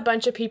you got a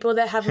bunch of people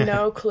that have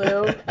no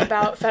clue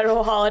about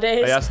federal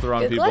holidays. I asked the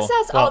wrong people. Let's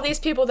ask all these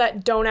people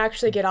that don't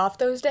actually get off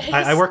those days.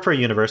 I work for a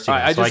university, All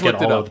right, I so I just get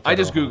looked it all of up. the I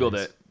just federal Googled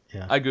holidays. it.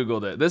 Yeah. I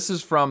Googled it. This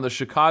is from the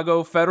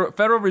Chicago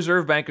Federal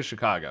Reserve Bank of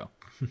Chicago.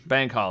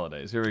 Bank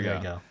holidays. Here we There go.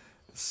 you go.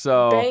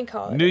 So Bank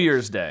holidays. New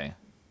Year's Day,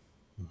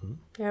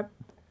 Yep.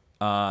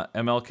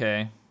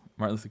 MLK,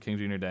 Martin Luther King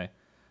Jr. Day,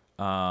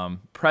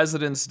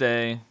 President's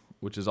Day,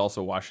 which is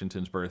also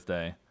Washington's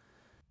birthday.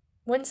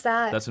 When's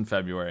that? That's in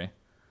February.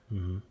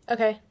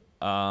 Okay.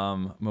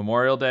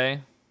 Memorial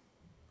Day,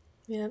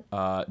 Yep.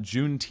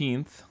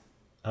 Juneteenth.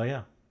 Oh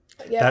yeah.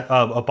 Yep.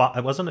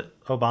 That wasn't it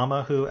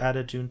Obama who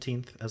added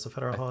Juneteenth as a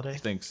federal holiday? I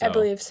think so. I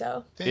believe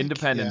so.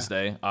 Independence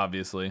Day,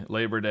 obviously.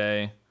 Labor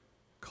Day,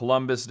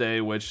 Columbus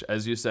Day, which,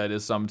 as you said,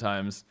 is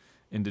sometimes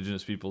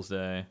Indigenous Peoples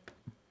Day.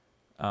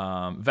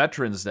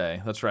 Veterans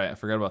Day, that's right. I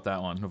forgot about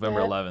that one. November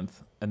Yep. 11th.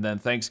 And then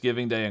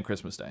Thanksgiving Day and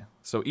Christmas Day.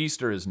 So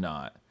Easter is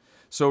not.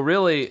 So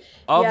really,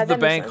 of Yeah, the that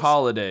makes bank sense.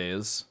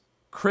 holidays,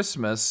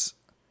 Christmas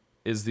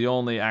is the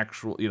only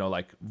actual,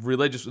 like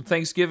religious.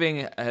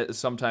 Thanksgiving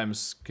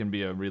sometimes can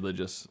be a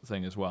religious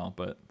thing as well,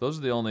 but those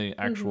are the only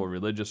actual Mm-hmm.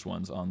 religious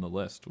ones on the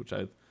list, which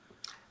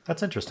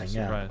That's interesting.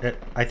 Yeah. surprised.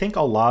 I think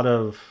a lot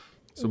of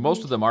so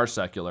most of them are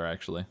secular,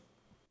 actually.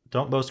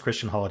 don't most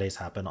Christian holidays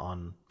happen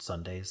on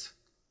Sundays?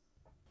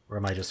 Or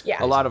am I just Yeah. A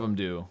crazy? lot of them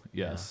do,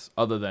 yes,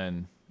 other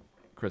than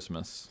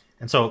Christmas.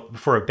 And so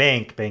for a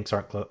bank, banks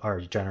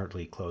are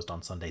generally closed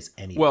on Sundays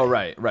anyway. Well,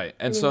 right.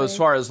 And so as Anyway.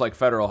 far as like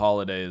federal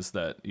holidays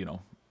that,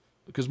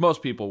 because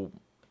most people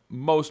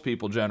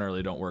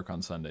generally don't work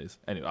on Sundays.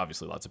 Anyway,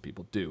 obviously lots of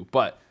people do,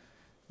 but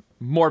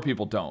more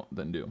people don't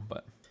than do,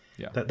 but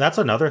yeah. That's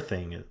another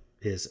thing,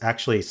 is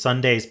actually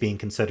Sundays being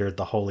considered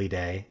the holy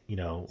day,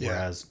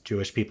 whereas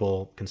Jewish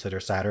people consider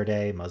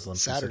Saturday,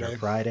 Muslims consider Saturday.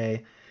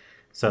 Friday.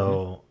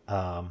 So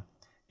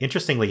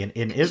interestingly,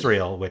 in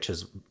Israel, which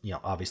is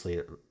obviously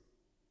a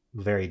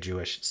very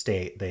Jewish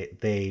state,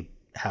 they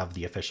have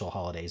the official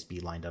holidays be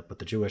lined up with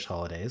the Jewish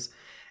holidays,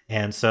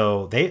 and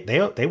so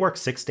they work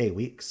 6-day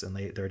weeks, and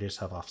they just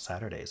have off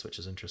Saturdays, which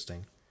is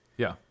interesting.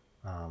 Yeah.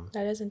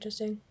 That is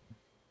interesting.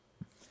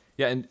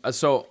 Yeah, and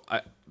so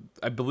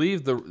I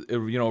believe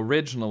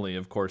originally,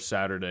 of course,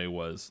 Saturday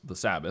was the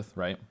Sabbath,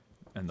 right,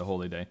 and the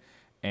holy day,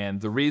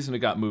 and the reason it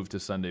got moved to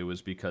Sunday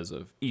was because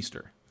of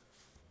Easter,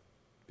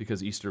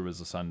 because Easter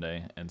was a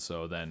Sunday, and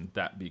so then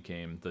that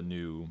became the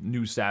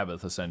new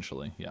Sabbath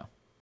essentially. Yeah.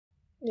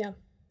 Yeah.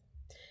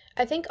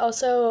 I think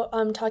also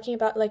talking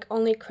about like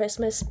only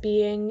Christmas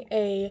being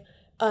a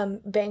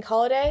bank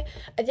holiday,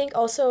 I think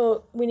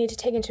also we need to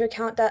take into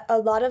account that a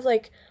lot of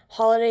like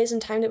holidays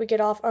and time that we get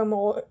off are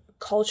more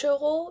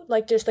cultural,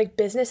 like just like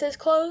businesses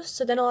close,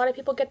 so then a lot of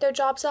people get their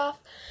jobs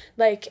off.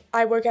 Like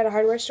I work at a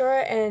hardware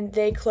store and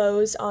they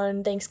close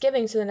on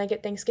Thanksgiving, so then I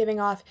get Thanksgiving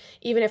off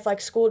even if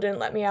like school didn't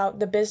let me out.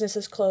 The business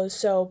is closed,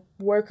 so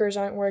workers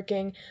aren't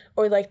working.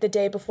 Or like the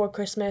day before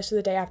Christmas or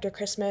the day after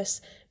Christmas,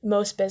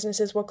 most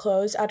businesses will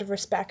close out of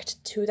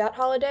respect to that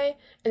holiday.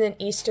 And then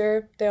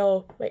Easter,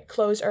 they'll like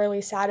close early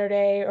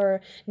Saturday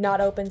or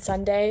not open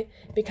Sunday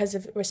because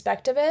of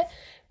respect of it.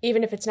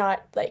 Even if it's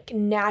not like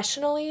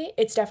nationally,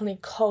 it's definitely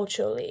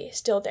culturally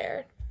still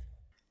there.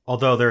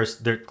 Although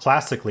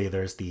classically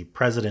there's the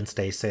President's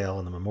Day sale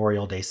and the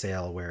Memorial Day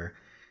sale, where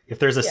if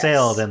there's a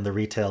sale, then the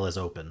retail is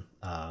open.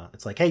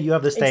 It's like, hey, you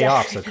have this day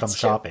off, so come that's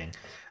true. shopping.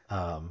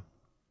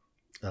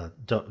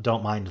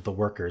 Don't mind the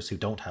workers who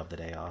don't have the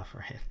day off,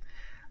 right?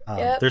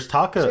 Yep, there's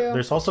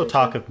also true,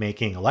 talk true. of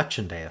making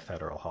Election Day a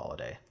federal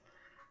holiday,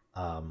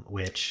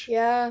 which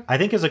Yeah. I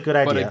think is a good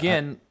idea. But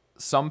again,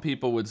 some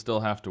people would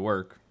still have to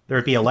work. there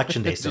would be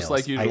Election Day Just sales.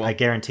 like usual. I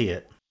guarantee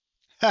it.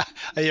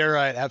 You're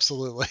right,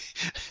 absolutely.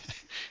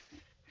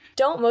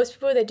 Don't most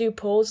people that do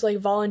polls like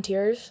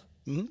volunteers?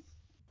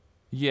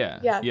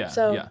 Yeah.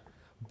 So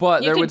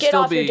But You there could would get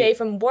still off your be day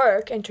from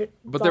work and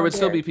But there would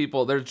still be volunteer.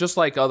 people. There's just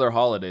like other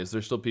holidays.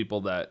 There's still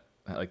people that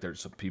there's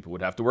some people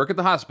would have to work at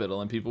the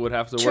hospital, and people would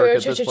have to work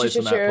at this place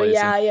and that place.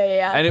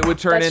 Yeah. And it would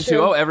turn That's into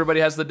true.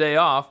 everybody has the day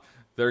off.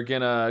 They're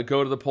gonna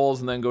go to the polls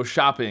and then go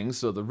shopping.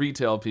 So the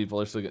retail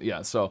people are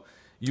still So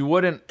you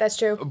wouldn't. That's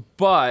true.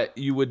 But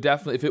you would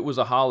definitely, if it was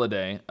a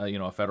holiday,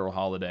 a federal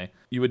holiday,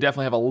 you would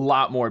definitely have a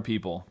lot more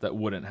people that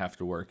wouldn't have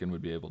to work and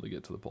would be able to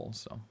get to the polls.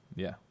 So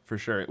yeah, for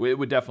sure, it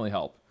would definitely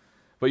help.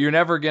 But you're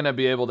never gonna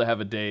be able to have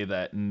a day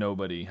that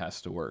nobody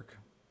has to work.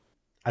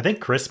 I think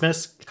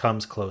Christmas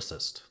comes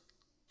closest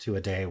to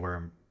a day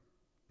where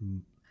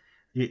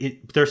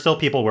there's still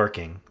people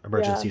working,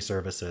 emergency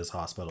services,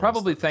 hospitals.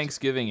 Probably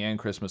Thanksgiving and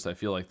Christmas. I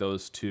feel like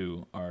those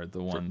two are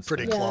the ones.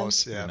 Pretty that-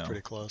 close. Yeah, you know.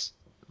 pretty close.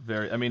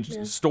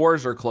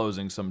 Stores are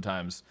closing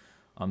sometimes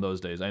on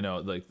those days. I know,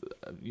 like,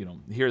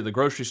 here the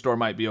grocery store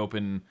might be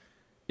open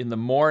in the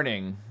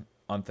morning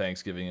on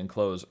Thanksgiving and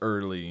close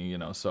early.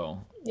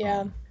 So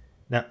Yeah.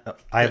 Now,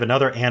 I have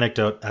another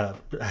anecdote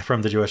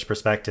from the Jewish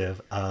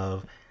perspective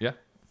of yeah.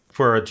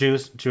 for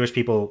Jewish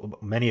people,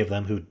 many of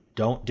them who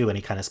don't do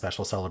any kind of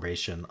special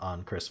celebration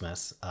on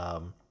Christmas,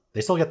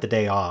 they still get the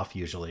day off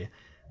usually.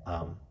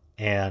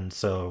 And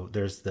so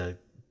there's the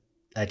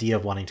idea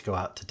of wanting to go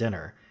out to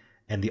dinner.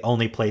 And the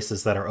only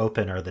places that are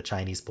open are the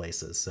Chinese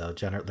places. So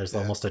there's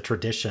almost a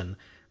tradition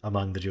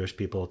among the Jewish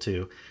people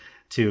to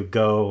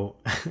go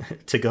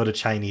to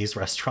Chinese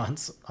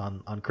restaurants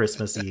on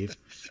Christmas Eve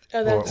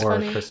Oh, that's or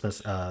funny.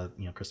 Christmas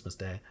Christmas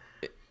Day.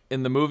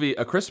 In the movie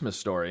A Christmas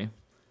Story,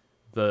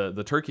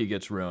 the turkey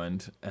gets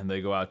ruined and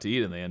they go out to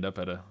eat and they end up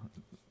at a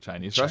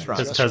Chinese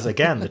restaurant. Because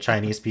again, the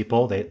Chinese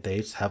people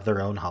they have their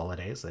own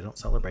holidays. They don't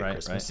celebrate Right,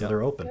 Christmas, right, so yeah.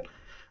 they're open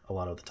a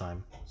lot of the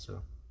time.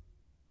 So,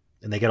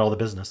 and they get all the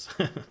business.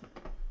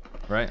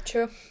 Right.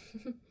 True.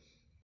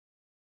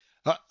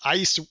 I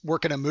used to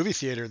work in a movie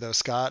theater though,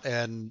 Scott,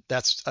 and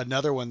that's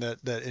another one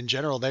that in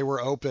general they were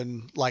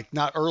open, like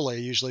not early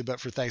usually, but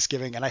for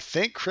Thanksgiving. And I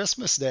think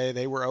Christmas Day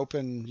they were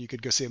open. You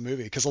could go see a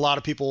movie because a lot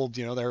of people,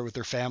 they're with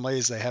their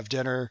families, they have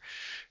dinner,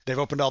 they've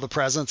opened all the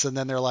presents, and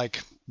then they're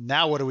like,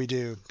 now what do we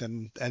do?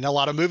 And a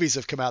lot of movies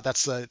have come out.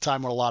 That's the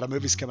time when a lot of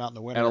movies come out in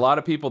the winter. And a lot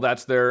of people,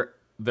 that's their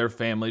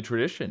family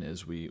tradition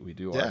is we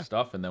do our Yeah.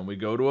 stuff and then we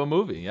go to a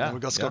movie. Yeah. And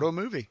we go to a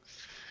movie.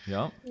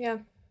 Yeah. Yeah.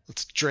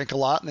 Let's drink a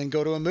lot and then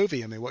go to a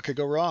movie. I mean, what could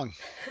go wrong?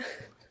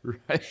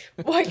 Right.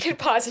 What could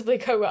possibly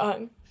go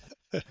wrong?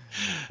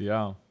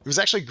 Yeah. It was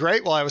actually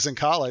great while I was in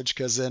college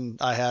because then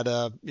I had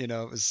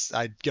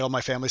I'd get all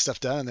my family stuff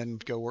done and then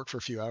go work for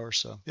a few hours.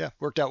 So yeah,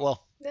 worked out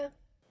well. Yeah.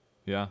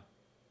 Yeah.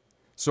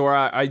 So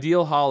our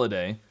ideal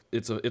holiday,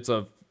 it's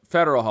a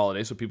federal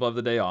holiday, so people have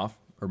the day off,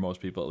 or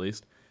most people at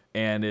least,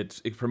 and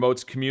it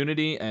promotes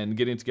community and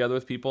getting together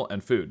with people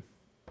and food.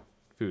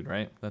 Food,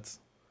 right? That's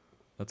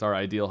our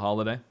ideal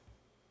holiday.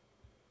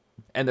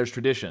 And there's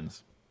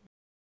traditions.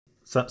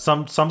 So,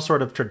 some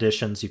sort of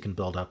traditions you can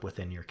build up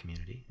within your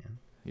community.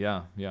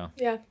 Yeah.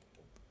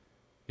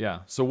 Yeah.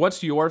 So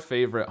what's your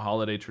favorite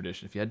holiday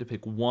tradition? If you had to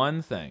pick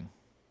one thing,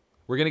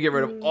 we're going to get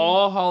rid of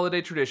all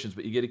holiday traditions,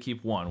 but you get to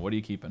keep one. What are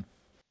you keeping?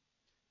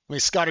 I mean,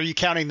 Scott, are you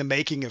counting the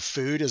making of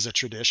food as a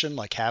tradition,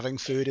 like having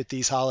food at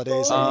these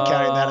holidays? Are you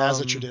counting that as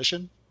a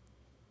tradition?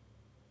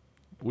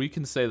 We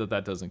can say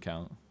that doesn't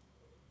count.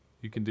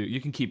 You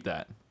can keep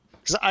that.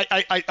 Because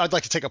I'd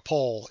like to take a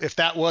poll. If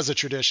that was a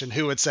tradition,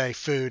 who would say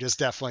food is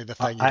definitely the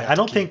thing? I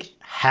don't think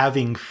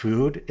having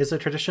food is a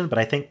tradition, but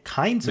I think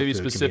kinds maybe of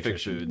food specific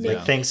can be foods, like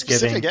yeah.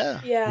 Thanksgiving,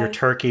 Yeah. your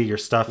turkey, your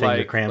stuffing,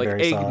 your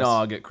cranberry like sauce.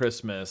 eggnog at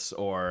Christmas,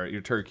 or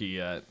your turkey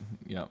at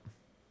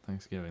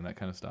Thanksgiving, that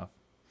kind of stuff.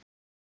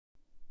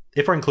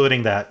 If we're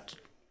including that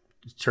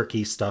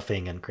turkey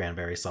stuffing and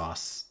cranberry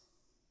sauce,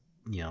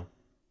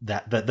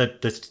 that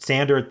the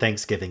standard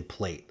Thanksgiving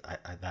plate,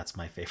 that's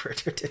my favorite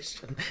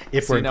tradition.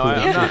 If we're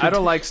including I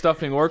don't like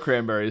stuffing or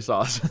cranberry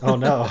sauce. Oh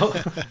no.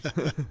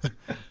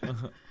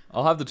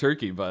 I'll have the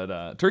turkey,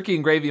 but turkey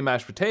and gravy and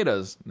mashed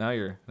potatoes. Now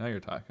you're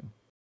talking.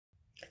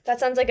 That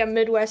sounds like a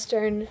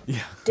Midwestern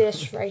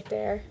dish right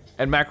there.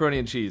 And macaroni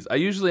and cheese. I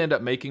usually end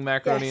up making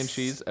macaroni and Yes.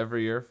 cheese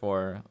every year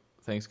for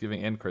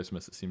Thanksgiving and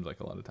Christmas. It seems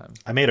like a lot of times.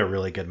 I made a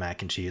really good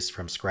mac and cheese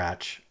from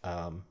scratch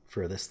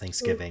for this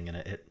Thanksgiving, and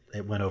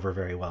it went over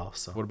very well.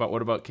 So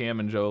What about Cam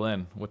and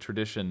Jolynn? What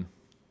tradition?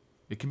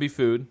 It can be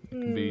food. It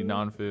can be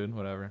non-food,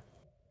 whatever.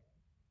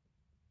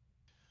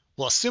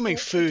 Well, assuming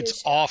What food's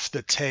tradition? off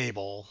the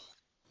table,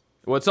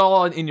 Well, it's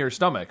all in your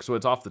stomach, so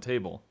it's off the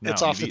table. Now.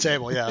 it's off the You've eaten it.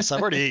 table. Yes,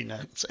 I've already eaten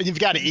it. So you've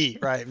got to eat,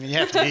 right? I mean, you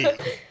have to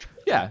eat.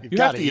 Yeah, You've you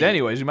have gotta to eat eat.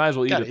 anyways. You might as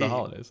well eat Gotta at the eat.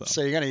 holidays.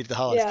 So you're gonna eat the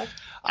holidays.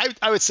 Yeah.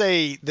 I would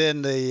say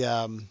then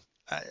the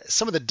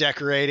some of the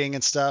decorating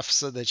and stuff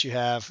so that you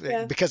have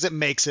because it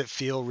makes it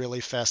feel really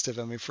festive.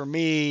 I mean, for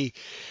me,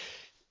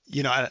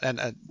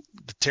 and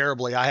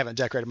terribly, I haven't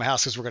decorated my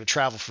house because we're going to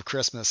travel for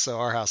Christmas, so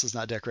our house is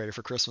not decorated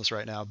for Christmas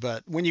right now.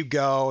 But when you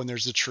go and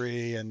there's a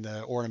tree and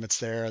the ornaments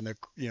there and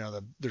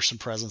there's some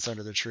presents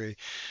under the tree,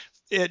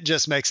 it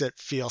just makes it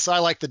feel. So I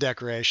like the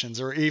decorations,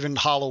 or even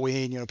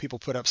Halloween. People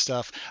put up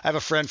stuff. I have a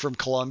friend from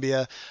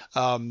Colombia,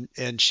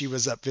 and she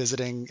was up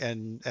visiting,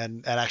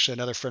 and actually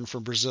another friend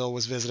from Brazil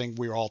was visiting.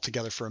 We were all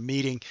together for a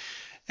meeting.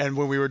 And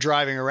when we were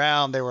driving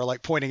around, they were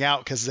like pointing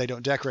out because they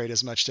don't decorate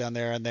as much down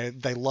there, and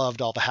they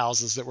loved all the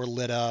houses that were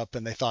lit up,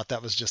 and they thought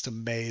that was just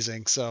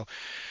amazing. So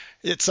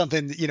it's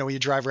something, when you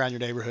drive around your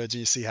neighborhoods and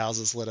you see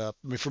houses lit up.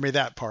 I mean, for me,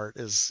 that part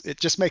it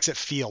just makes it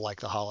feel like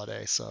the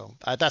holiday. So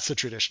that's the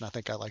tradition I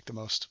think I like the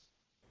most.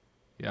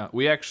 Yeah,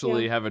 we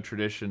actually have a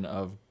tradition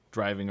of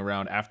driving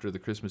around after the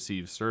Christmas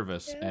Eve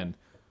service and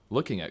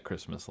looking at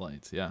Christmas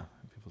lights. Yeah,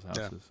 in people's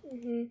houses.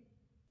 Mm-hmm.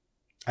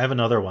 I have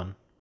another one.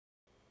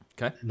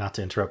 Okay. Not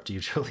to interrupt you,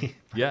 Jolie.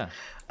 Yeah.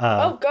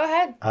 Go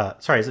ahead.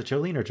 Sorry, is it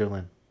Jolene or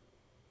Jolyn?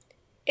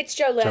 It's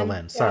Jolynn.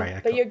 Jolynn, sorry,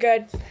 but you're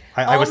good.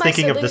 I was All my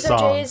thinking of the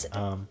siblings are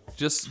song.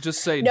 Jays.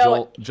 Just say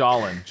No.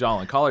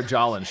 Jolyn. Call her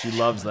Jolyn. She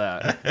loves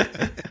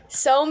that.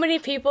 So many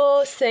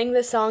people sing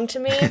the song to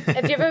me.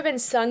 Have you ever been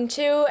sung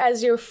to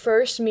as your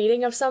first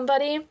meeting of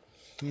somebody?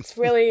 It's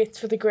really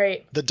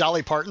great. The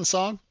Dolly Parton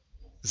song?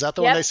 Is that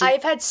the one they Yep, sing?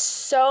 I've had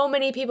so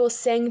many people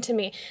sing to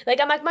me.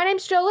 I'm like, my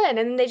name's Jolynn,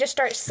 and they just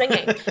start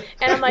singing,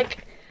 and I'm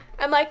like,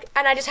 and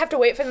I just have to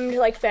wait for them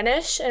to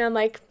finish, and I'm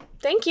like,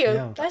 thank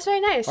you, that's very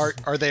nice.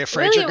 Are they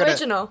afraid Really you're gonna?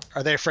 original.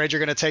 Are they afraid you're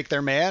gonna take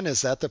their man?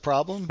 Is that the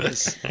problem?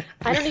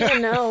 I don't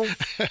even know.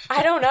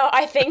 I don't know.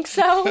 I think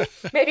so.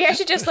 Maybe I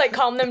should just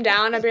calm them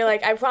down. I'd be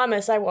like, I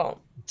promise I won't.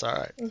 It's all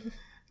right.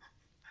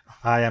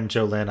 Hi, I'm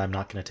Jolynn. I'm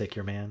not going to take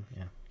your man.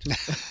 Yeah.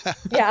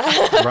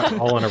 Yeah.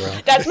 All in a row.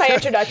 That's my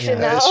introduction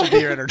now. That should be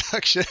your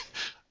introduction.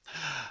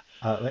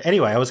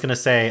 Anyway, I was going to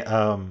say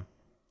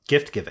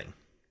gift giving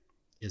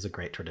is a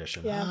great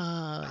tradition.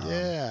 Yeah.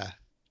 Yeah.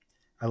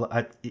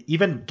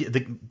 Even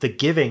the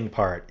giving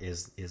part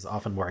is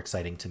often more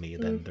exciting to me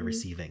than the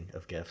receiving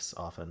of gifts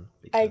often.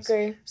 Because, I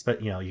agree.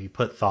 But you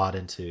put thought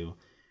into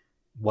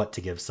what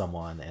to give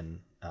someone, and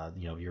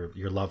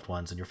your loved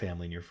ones and your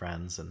family and your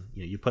friends, and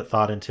you put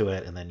thought into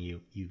it, and then you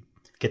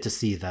get to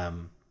see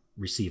them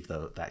receive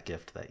that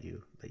gift that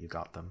you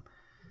got them.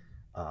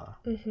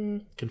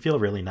 Can feel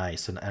really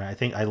nice, and I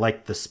think I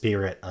like the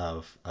spirit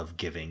of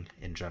giving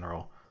in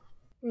general.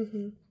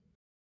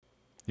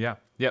 Yeah.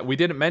 We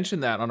didn't mention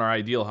that on our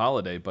ideal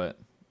holiday, but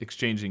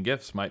exchanging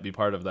gifts might be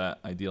part of that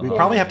ideal We holiday.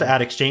 probably have to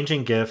add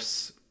exchanging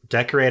gifts,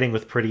 decorating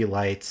with pretty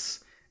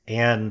lights,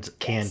 and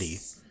candy.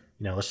 Yes.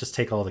 Let's just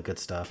take all the good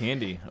stuff.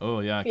 Candy. Oh,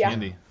 yeah, Yeah.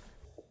 candy.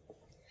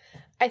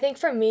 I think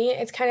for me,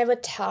 it's kind of a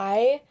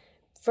tie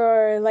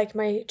for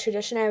my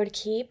tradition I would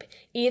keep.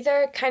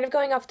 Either kind of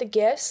going off the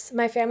gifts.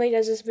 My family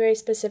does this very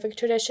specific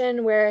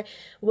tradition where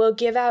we'll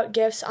give out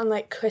gifts on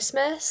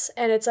Christmas,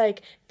 and it's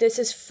this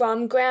is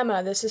from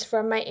grandma, this is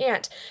from my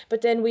aunt.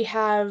 But then we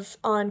have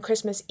on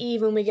Christmas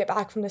Eve when we get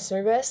back from the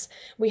service,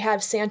 we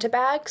have Santa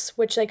bags,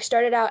 which like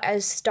started out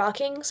as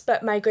stockings,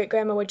 but my great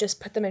grandma would just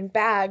put them in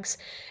bags.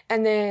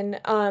 And then,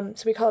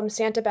 so we call them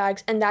Santa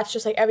bags. And that's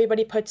just like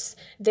everybody puts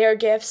their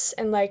gifts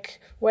and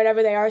like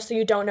whatever they are. So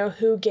you don't know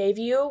who gave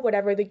you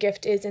whatever the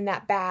gift is in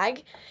that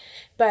bag.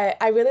 But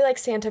I really like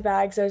Santa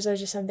bags. Those are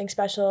just something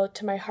special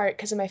to my heart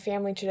because of my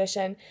family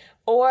tradition.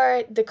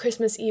 Or the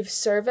Christmas Eve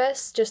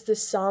service, just the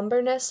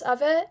somberness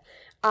of it.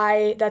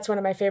 That's one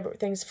of my favorite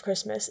things of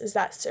Christmas is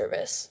that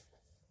service.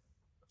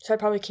 So I'd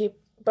probably keep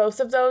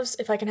both of those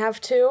if I can have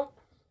two.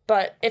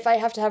 But if I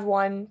have to have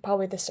one,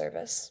 probably the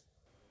service.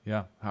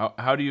 Yeah.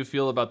 How do you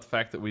feel about the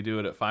fact that we do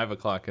it at 5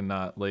 o'clock and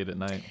not late at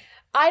night?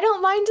 I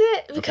don't mind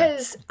it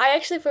because I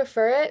actually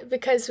prefer it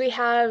because we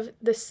have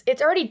this,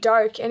 it's already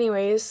dark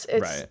anyways,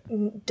 it's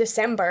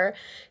December,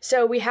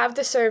 so we have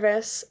the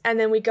service and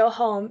then we go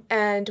home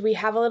and we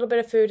have a little bit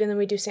of food and then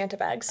we do Santa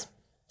bags.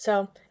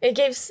 So it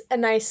gives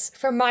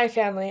for my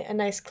family, a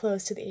nice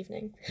close to the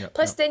evening.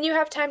 Plus then you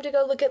have time to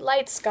go look at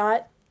lights,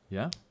 Scott.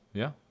 Yeah.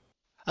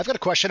 I've got a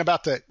question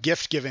about the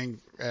gift giving.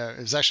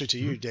 It's actually to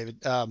you, David.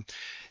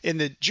 In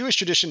the Jewish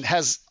tradition,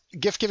 has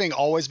gift giving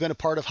always been a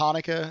part of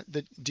Hanukkah?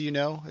 Do you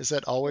know? Is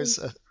that always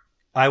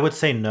I would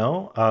say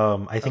no.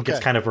 I think it's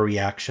kind of a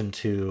reaction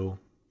to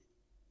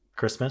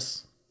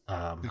Christmas.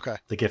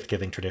 The gift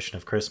giving tradition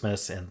of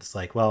Christmas. And it's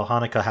like, well,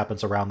 Hanukkah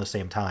happens around the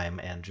same time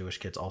and Jewish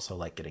kids also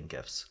like getting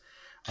gifts.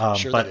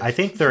 But I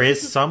think there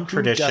is some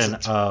tradition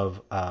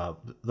of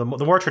the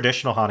more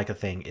traditional Hanukkah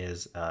thing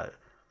is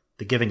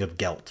the giving of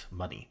gelt,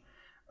 money.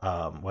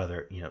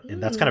 Whether,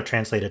 and that's kind of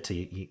translated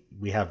to,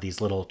 we have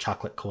these little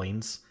chocolate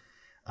coins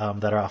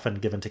that are often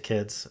given to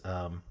kids.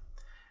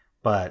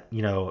 But,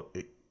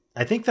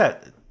 I think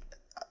that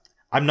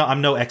I'm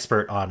no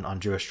expert on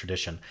Jewish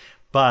tradition,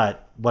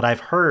 but what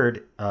I've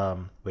heard,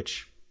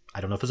 which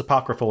I don't know if it's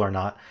apocryphal or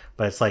not,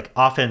 but it's like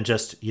often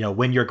just,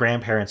 when your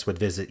grandparents would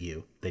visit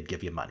you, they'd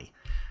give you money,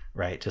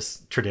 right?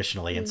 Just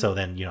traditionally. And so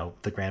then,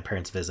 the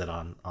grandparents visit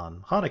on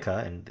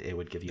Hanukkah and it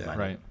would give you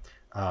money.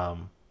 Right.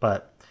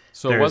 But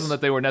so it wasn't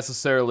that they were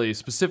necessarily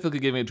specifically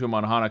giving it to him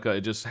on Hanukkah.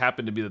 It just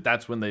happened to be that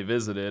that's when they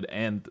visited,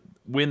 and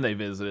when they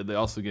visited, they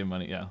also gave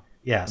money.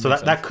 Yeah. So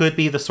that could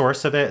be the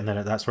source of it, and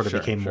then that sort of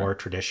became more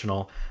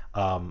traditional.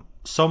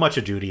 So much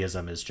of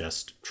Judaism is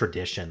just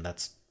tradition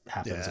that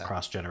happens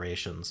across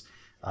generations.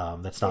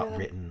 That's not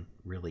written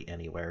really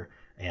anywhere,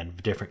 and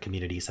different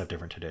communities have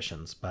different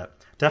traditions. But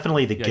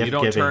definitely the gift giving. You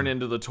don't turn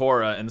into the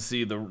Torah and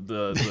see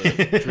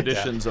the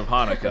traditions of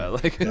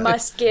Hanukkah. Like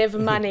must give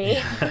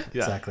money.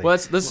 Exactly. Well,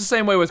 that's the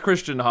same way with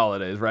Christian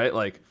holidays, right?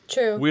 Like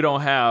true. We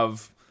don't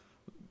have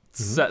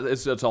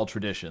it's all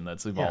tradition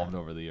that's evolved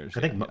over the years. I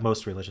think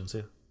most religions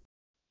do.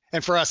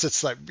 And for us,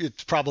 it's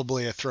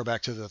probably a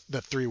throwback to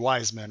the three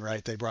wise men,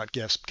 right? They brought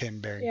gifts, came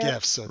bearing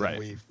gifts, so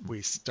then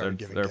we started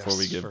giving gifts. Therefore,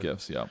 we give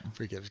gifts. Yeah,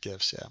 we give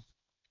gifts.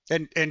 Yeah,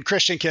 and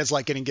Christian kids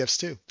like getting gifts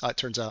too. It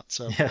turns out,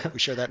 so we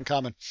share that in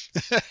common.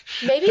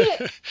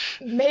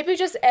 maybe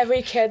just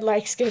every kid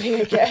likes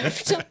getting a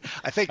gift.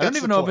 I don't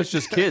even know if it's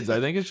just kids. I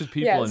think it's just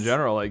people in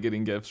general like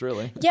getting gifts.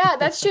 Really. Yeah,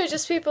 that's true.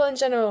 Just people in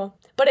general,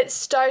 but it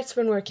starts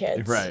when we're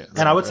kids. Right.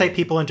 And I would say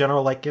people in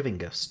general like giving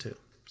gifts too.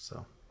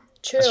 So.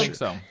 True. I think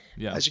so.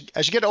 Yeah. As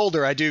you get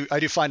older, I do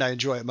find I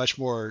enjoy it much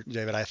more,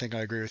 David. I think I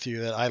agree with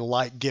you that I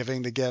like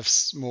giving the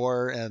gifts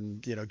more,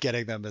 and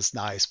getting them is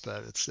nice,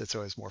 but it's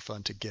always more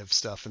fun to give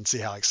stuff and see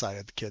how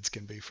excited the kids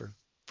can be for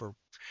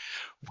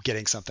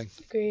getting something.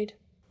 Agreed.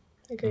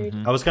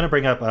 I was going to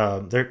bring up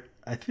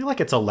I feel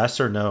like it's a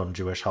lesser known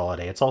Jewish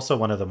holiday. It's also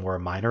one of the more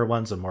minor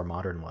ones and more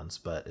modern ones,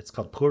 but it's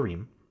called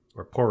Purim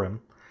or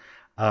Purim.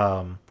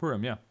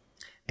 Purim, yeah.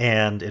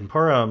 And in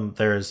Purim,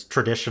 there's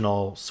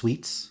traditional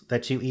sweets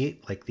that you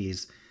eat, like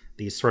these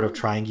sort of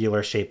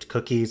triangular shaped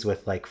cookies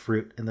with like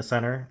fruit in the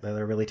center that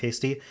are really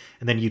tasty.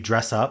 And then you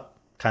dress up,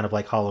 kind of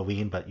like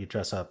Halloween, but you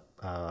dress up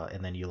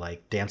and then you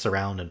like dance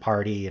around and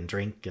party and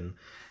drink, and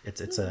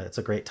it's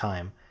a great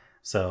time.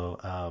 So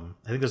I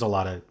think there's a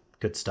lot of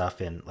good stuff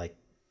in like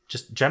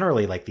just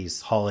generally like these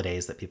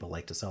holidays that people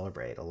like to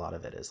celebrate. A lot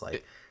of it is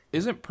like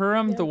isn't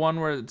Purim the one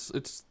where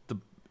it's the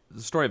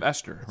story of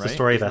Esther, right? It's the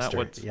story of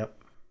Esther. Yep.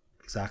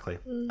 Exactly.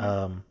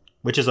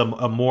 Which is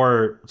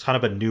it's kind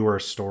of a newer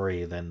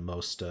story than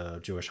most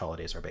Jewish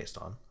holidays are based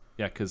on.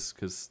 Yeah,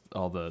 because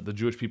all the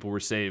Jewish people were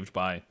saved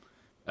by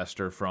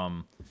Esther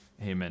from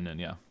Haman and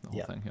the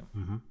whole thing. Yeah.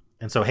 Mm-hmm.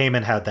 And so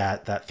Haman had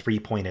that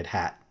 3-pointed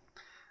hat.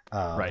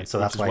 Right. And so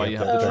that's why you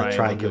have the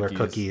triangular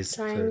cookies.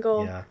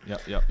 Triangle.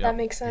 Yep. That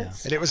makes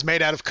sense. Yeah. And it was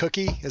made out of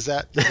cookie? Is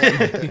that?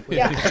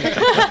 Yeah.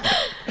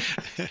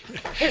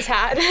 His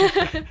hat.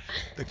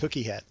 The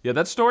cookie hat. Yeah,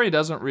 that story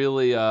doesn't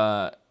really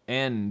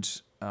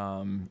end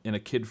in a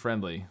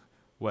kid-friendly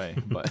way,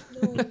 but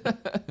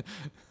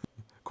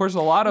of course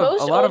a lot of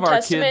Old our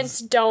Testaments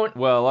kids don't.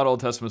 Well, a lot of Old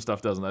Testament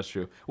stuff doesn't. That's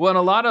true. Well, and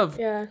a lot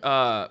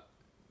of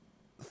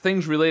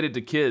things related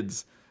to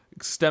kids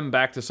stem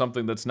back to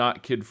something that's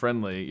not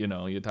kid-friendly.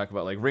 You talk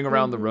about like "Ring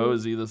Around the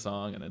Rosie," the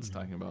song, and it's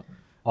talking about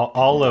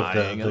all of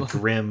the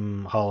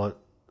grim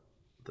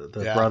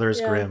the Yeah. Brothers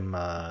Yeah. Grimm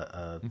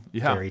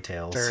fairy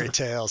tales. Fairy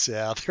tales,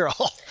 yeah, they're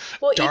all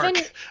Well,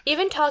 dark.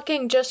 even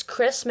talking just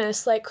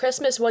Christmas, like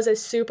Christmas was a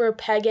super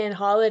pagan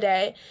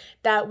holiday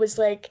that was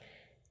like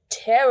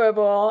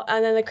terrible,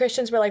 and then the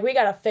Christians were like, we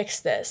gotta fix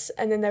this,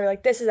 and then they were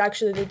like, this is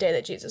actually the day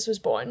that Jesus was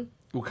born.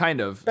 Well, kind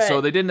of. But- So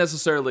they didn't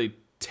necessarily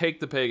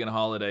take the pagan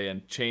holiday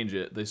and change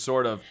it. They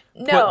sort of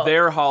No. put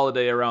their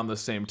holiday around the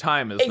same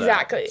time as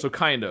Exactly. that. So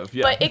kind of,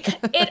 yeah. But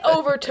it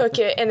overtook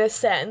it in a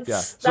sense. yeah.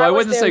 So That I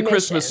was wouldn't their say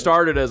Christmas mission.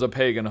 started as a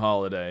pagan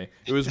holiday.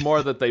 It was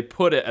more that they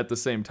put it at the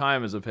same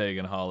time as a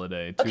pagan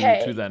holiday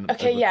to then.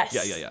 Okay, yes.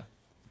 Yeah.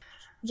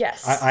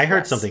 Yes. I heard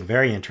yes. something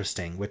very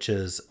interesting, which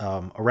is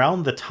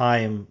around the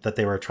time that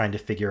they were trying to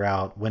figure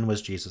out when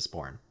was Jesus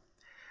born,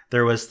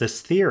 there was this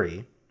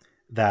theory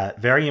that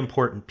very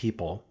important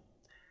people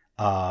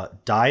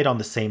died on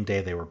the same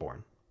day they were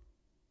born.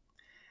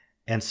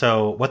 And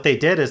so what they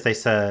did is they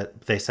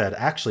said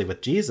actually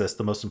with Jesus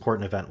the most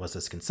important event was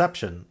his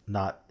conception,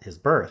 not his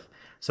birth.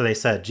 So they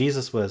said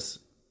Jesus was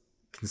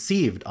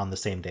conceived on the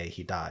same day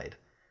he died.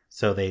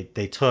 So they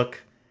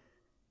took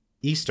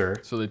Easter,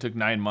 So they took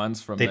 9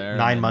 months from they, there.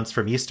 9 and then- months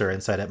from Easter,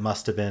 and said it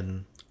must have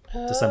been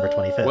December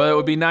 25th. Well, it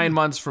would be 9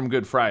 months from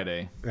Good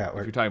Friday. Yeah, if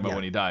you're talking about yeah.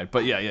 when he died.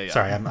 But yeah.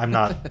 Sorry, I'm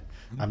not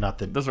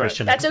the That's right.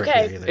 Christian That's expert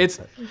okay. here either,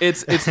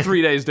 It's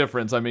 3 days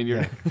difference. I mean, you're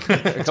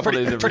a couple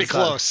days difference. Pretty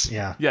close.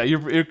 yeah. Yeah, you're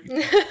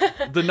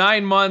the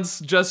 9 months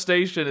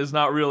gestation is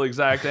not real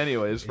exact,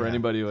 anyways, for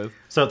anybody with.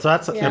 So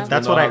that's Yeah.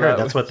 that's Know what I how heard. that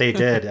That's what they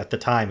did at the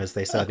time. Is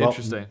they said, well,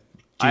 Interesting.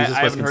 Jesus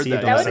I was haven't heard conceived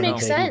that on yet. the That would same make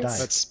day he sense.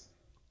 died. That's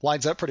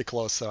lines up pretty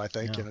close, though, I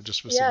think, and it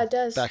just was Yeah, some it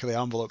does. back of the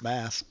envelope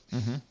math.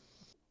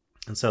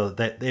 And so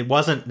that it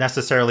wasn't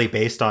necessarily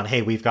based on,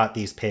 hey, we've got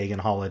these pagan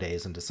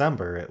holidays in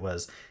December. It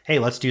was, hey,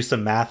 let's do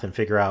some math and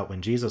figure out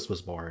when Jesus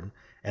was born.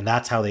 And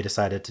that's how they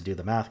decided to do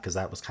the math, because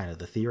that was kind of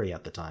the theory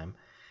at the time.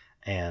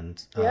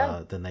 And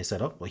Yeah. then they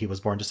said, oh, well, he was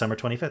born December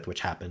 25th,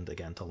 which happened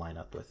again to line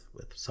up with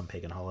some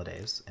pagan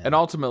holidays. And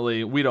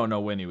ultimately, we don't know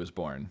when he was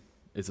born.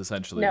 Is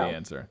essentially No. the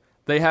answer.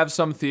 They have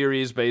some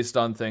theories based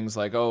on things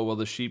like, oh, well,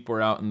 the sheep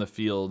were out in the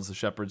fields, the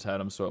shepherds had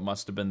them, so it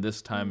must have been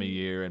this time of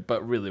year.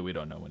 But really, we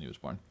don't know when he was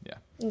born. Yeah,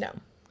 No.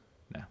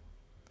 no.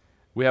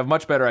 We have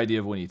much better idea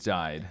of when he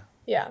died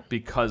Yeah.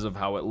 because of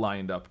how it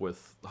lined up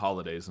with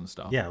holidays and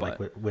stuff. yeah, but,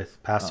 like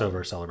with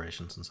Passover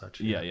celebrations and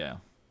such. Yeah.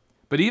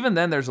 But even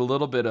then, there's a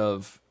little bit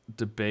of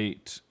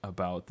debate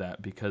about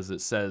that because it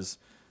says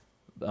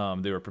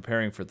they were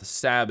preparing for the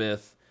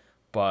Sabbath,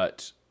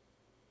 but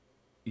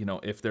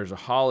if there's a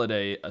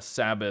holiday, a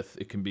Sabbath,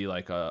 it can be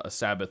like a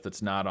Sabbath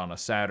that's not on a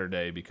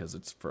Saturday because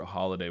it's for a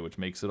holiday, which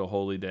makes it a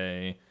holy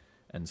day.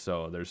 And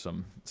so there's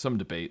some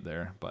debate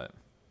there, but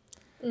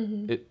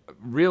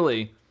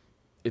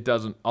it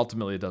doesn't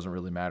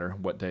really matter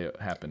what day it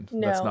happened.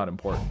 That's No. not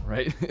important,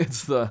 right?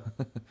 It's the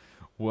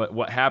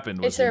what happened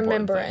was It's the a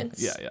important thing.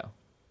 remembrance. Yeah.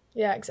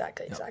 Yeah,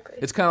 exactly.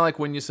 It's kind of like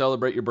when you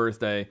celebrate your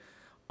birthday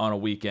on a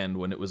weekend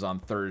when it was on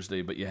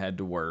Thursday, but you had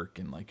to work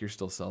and like you're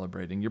still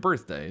celebrating your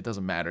birthday. It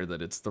doesn't matter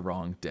that it's the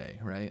wrong day,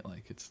 right?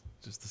 Like it's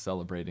just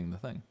celebrating the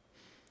thing.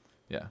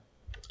 Yeah.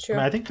 True.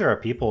 I think there are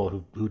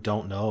people who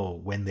don't know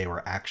when they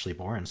were actually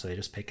born, so they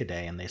just pick a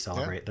day and they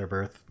celebrate their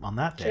birth on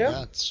that day. True.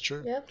 Yeah, it's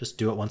true. Yeah. Just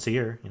do it once a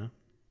year,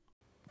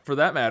 For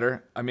that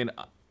matter, I mean,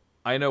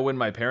 I know when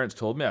my parents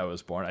told me I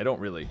was born. I don't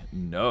really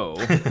know.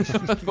 I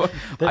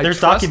There's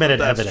trust documented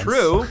that that's evidence.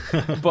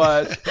 true,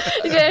 but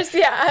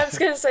I was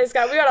gonna say,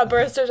 Scott, we got a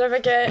birth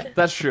certificate.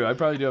 that's true. I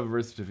probably do have a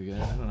birth certificate.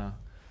 I don't know.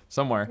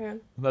 Somewhere. Yeah.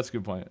 That's a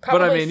good point. But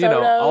Probably I mean,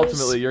 photos.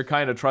 ultimately you're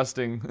kind of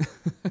trusting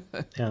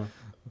Yeah.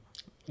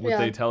 what Yeah.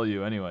 they tell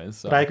you anyways.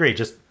 So. But I agree.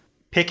 Just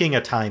picking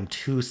a time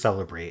to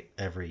celebrate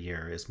every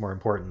year is more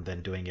important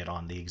than doing it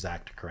on the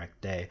exact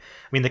correct day.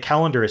 I mean, the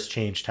calendar has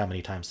changed how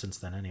many times since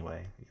then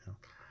anyway.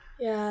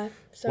 Yeah.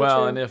 So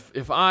Well, true. and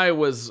if I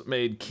was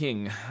made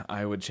king,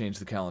 I would change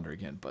the calendar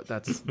again. But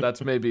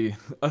that's maybe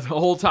a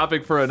whole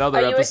topic for another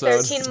Are you episode. a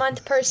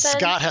 13-month person?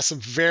 Scott has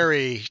some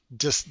very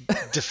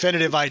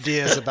definitive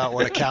ideas about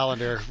what a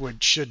calendar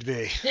should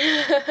be.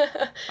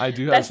 I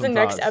do have That's some the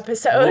next thoughts.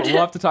 episode. We'll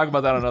have to talk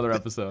about that on another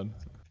episode.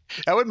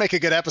 That would make a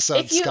good episode,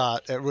 If you-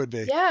 Scott. It would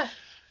be. Yeah.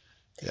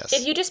 Yes.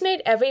 If you just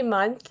made every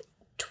month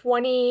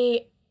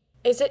 20,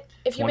 is it?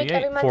 If you make 28,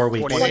 every month 4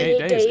 weeks.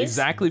 28 days.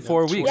 Exactly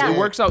 4 weeks. Yeah. It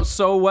works out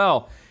so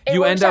well. It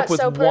You works end up out with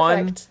so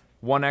perfect.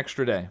 one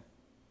extra day.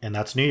 And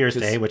that's New Year's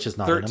Day, which is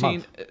not in a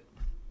month.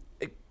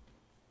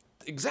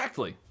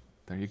 Exactly.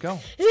 There you go.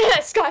 Yeah,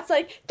 Scott's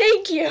like,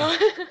 thank you.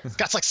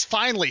 Scott's like,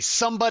 finally,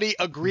 somebody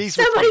agrees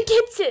Somebody with me.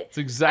 gets it. It's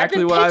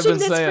exactly I've been what I've pitching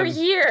been this saying. for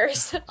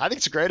years. I think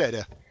it's a great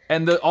idea.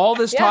 And all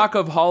this Yeah. talk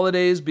of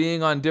holidays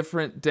being on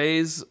different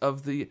days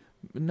of the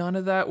none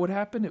of that would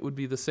happen. It would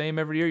be the same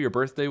every year. Your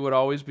birthday would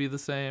always be the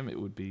same. It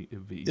would be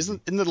easy.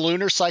 Isn't the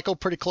lunar cycle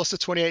pretty close to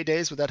 28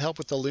 days? Would that help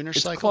with the lunar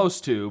it's cycle? close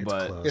to,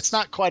 but close. It's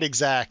not quite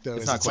exact though.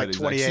 it's is not it? quite It's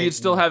exact. like So you'd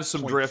still have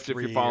some drift if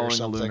 28.3 you're or following a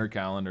something. lunar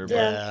calendar. But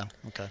Yeah.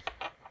 Okay.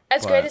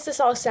 As But- great as this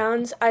all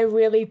sounds, I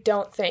really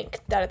don't think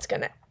that it's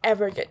going to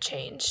ever get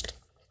changed.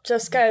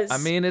 Just because. I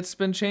mean, it's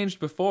been changed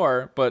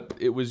before, but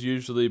it was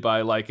usually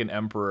by like an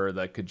emperor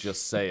that could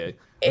just say it.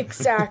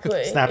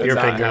 Exactly. Snap your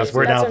Exactly. fingers.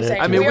 We're That's now what I'm the.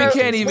 saying. I mean, we are-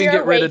 can't even we get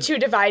are rid way of- too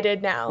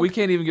divided now. We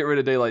can't even get rid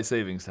of daylight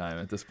savings time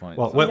at this point.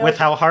 Well, so. with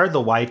how hard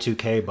the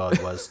Y2K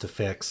bug was to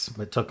fix,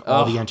 it took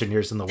all the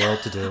engineers in the world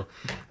to do.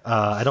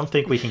 I don't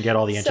think we can get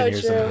all the So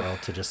engineers in the true.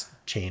 world to just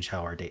change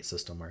how our date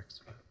system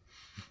works.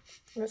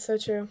 That's so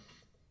true.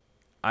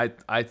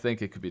 I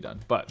think it could be done.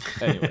 But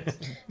anyways.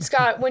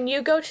 Scott, when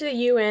you go to the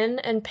UN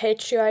and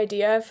pitch your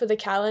idea for the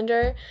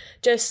calendar,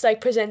 just like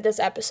present this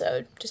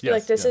episode. Just be Yes,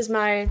 like, this yes. is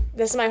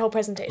my whole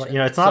presentation. You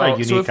know, it's not a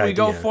unique So if we idea.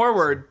 go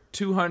forward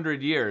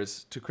 200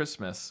 years to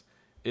Christmas,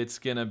 it's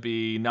going to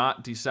be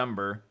not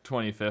December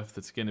 25th.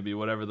 It's going to be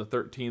whatever the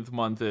 13th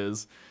month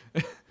is.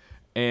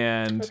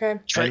 and Okay.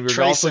 and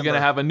we're also going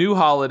to have a new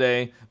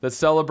holiday that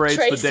celebrates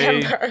the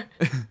day. Tracember.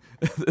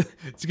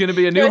 It's going to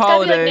be a new No, it's gotta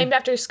be holiday. like named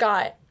after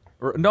Scott.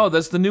 No,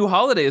 that's the new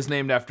holiday is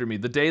named after me.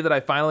 The day that I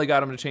finally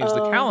got him to change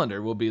the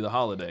calendar will be the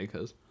holiday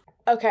because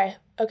Okay.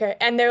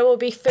 And there will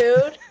be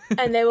food,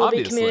 and there will be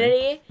Obviously.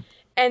 community,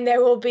 and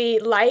there will be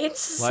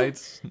lights,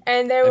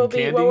 and there will and be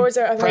candy. what was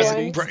our other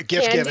Present, one?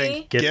 gift Candy,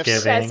 giving, Gift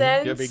gifts, giving.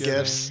 presents. Big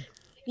gifts.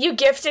 You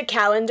gifted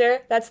calendar.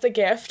 That's the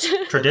gift.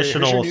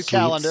 Traditional Here's your new sweets.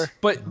 calendar.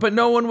 But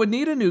no one would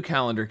need a new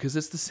calendar because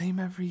it's the same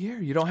every year.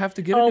 You don't have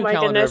to get a Oh new my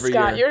calendar goodness, every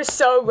Scott, year. you're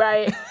so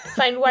right.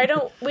 Fine, why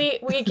don't we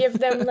give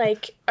them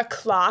like a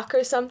clock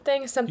or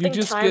something You time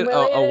just get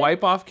related? a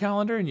wipe off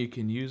calendar and you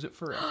can use it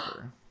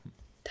forever.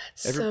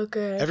 So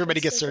good. Everybody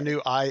That's gets so their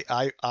good.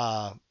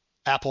 new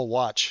Apple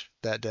Watch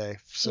that day,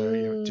 so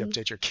you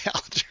update your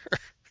calendar.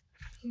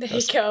 There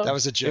you go. That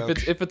was a joke.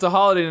 If it's a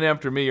holiday named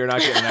after me, you're not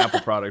getting an Apple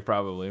product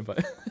probably.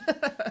 But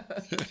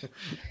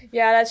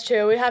Yeah, that's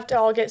true. We have to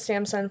all get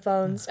Samsung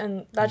phones,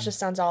 and that just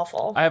sounds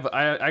awful. I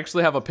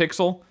actually have a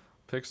Pixel.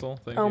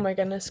 Thank Oh you. my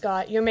goodness,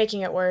 Scott, you're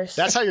making it worse.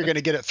 That's how you're going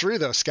to get it through,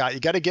 though, Scott.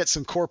 You got to get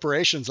some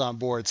corporations on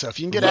board. So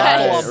if you can get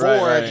Yes. Apple on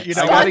board, Right. you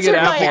I know, gotta get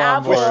Sponsored by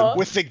Apple on board.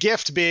 with the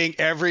gift being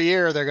every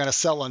year they're going to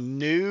sell a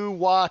new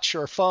watch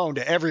or phone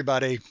to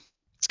everybody.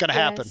 It's going to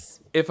happen. Yes.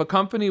 If a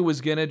company was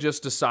gonna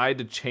just decide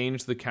to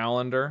change the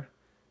calendar,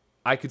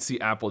 I could see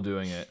Apple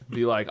doing it.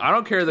 Be like, I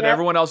don't care that Yep.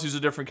 everyone else uses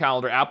a different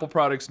calendar. Apple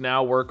products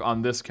now work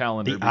on this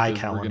calendar The because we're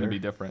iCalendar. gonna be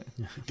different.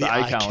 The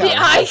iCalendar. The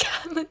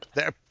icon.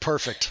 They're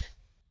perfect.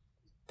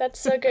 That's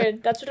so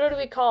good. That's what it'll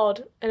be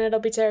called, and it'll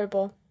be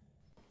terrible.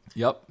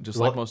 Yep, just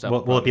like most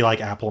Apple. Will it be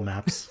like Apple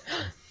Maps?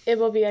 It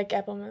will be like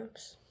Apple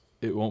Maps.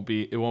 It won't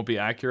be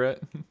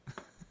accurate.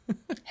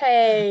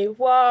 Hey,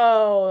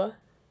 whoa!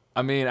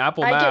 I mean,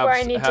 Apple I get where I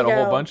Maps need had to a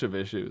whole go. bunch of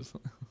issues.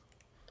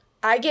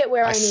 I get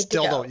where I I need to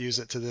still go. don't use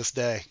it to this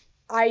day.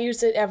 I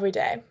use it every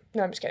day.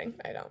 No, I'm just kidding.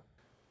 I don't.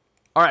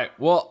 All right,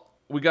 well,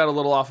 we got a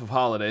little off of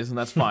holidays, and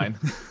that's fine.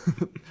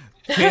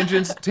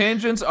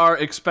 Tangents are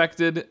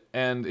expected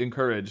and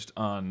encouraged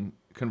on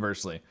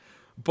Conversely.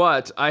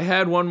 But I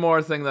had one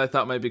more thing that I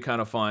thought might be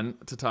kind of fun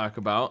to talk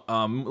about,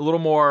 a little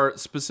more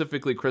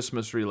specifically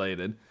Christmas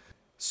related.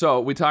 So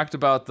we talked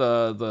about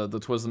the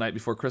 'Twas the Night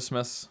Before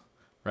Christmas,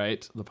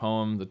 right? The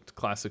poem, the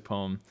classic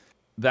poem.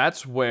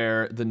 That's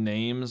where the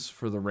names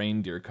for the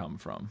reindeer come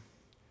from.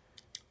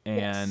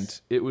 And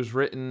Yes. it was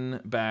written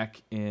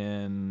back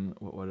in,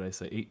 what did I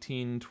say,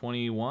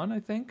 1821, I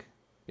think?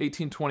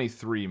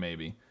 1823,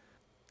 maybe.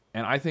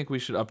 And I think we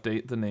should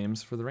update the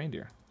names for the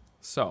reindeer.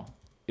 So,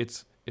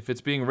 if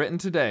it's being written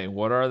today,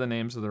 what are the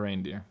names of the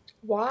reindeer?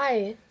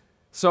 Why?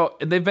 So,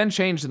 and they've been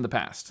changed in the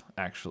past,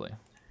 actually.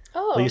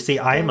 Oh. Well, you see,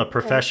 I am a okay.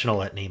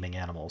 professional at naming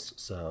animals,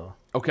 so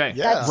Okay.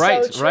 Yeah. That's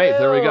Right, so right.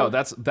 There we go.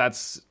 true.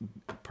 That's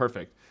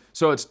perfect.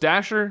 So it's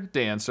Dasher,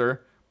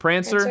 Dancer,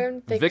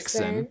 Prancer, Vixen.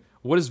 Vixen.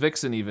 What does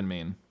Vixen even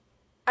mean?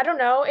 I don't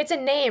know. It's a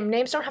name.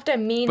 Names don't have to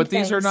mean But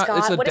these things, are not. Scott.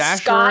 It's a what Dasher.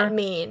 does Scott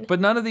mean? But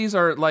none of these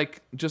are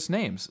like just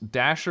names.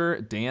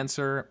 Dasher,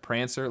 Dancer,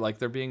 Prancer, like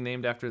they're being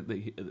named after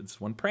this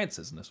one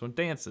prances and this one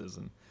dances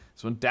and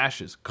this one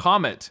dashes.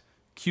 Comet,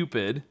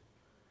 Cupid,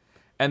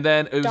 and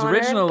then it was Donner,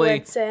 originally,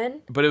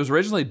 Blitzen. but it was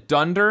originally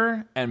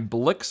Dunder and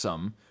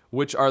Bliksem,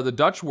 which are the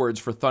Dutch words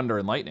for thunder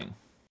and lightning.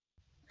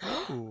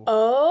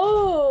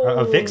 Oh.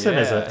 a vixen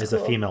is Yeah.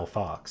 a female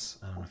fox.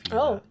 I don't know if you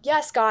know Oh, that.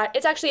 yeah, Scott.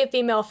 It's actually a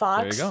female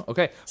fox. There you go.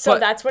 Okay, So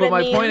that's what but it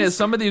my point means. is,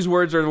 some of these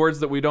words are words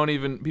that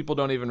people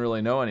don't even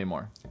really know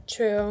anymore.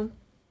 True.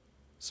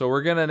 So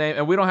we're gonna name,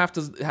 and we don't have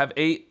to have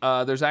 8.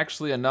 There's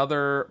actually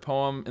another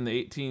poem in the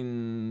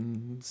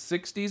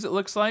 1860s. It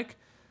looks like,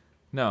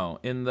 no,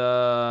 in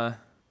the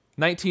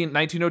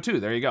 1902.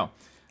 There you go.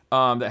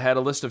 That had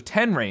a list of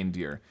 10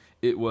 reindeer.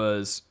 It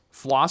was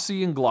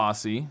Flossie and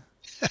Glossy,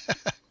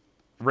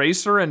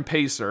 Racer and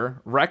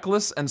Pacer,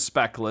 Reckless and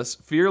Speckless,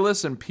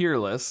 Fearless and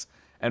Peerless,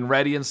 and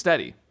Ready and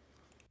Steady.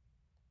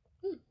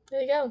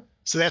 There you go.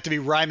 So they have to be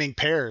rhyming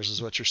pairs,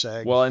 is what you're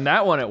saying. Well, in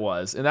that one it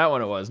was.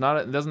 Not.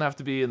 It doesn't have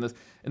to be in this.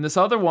 In this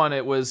other one,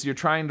 it was you're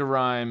trying to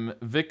rhyme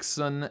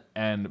Vixen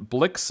and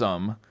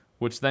Blixum,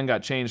 which then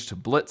got changed to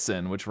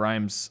Blitzen, which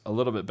rhymes a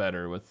little bit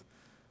better with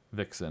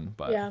Vixen.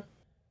 But Yeah.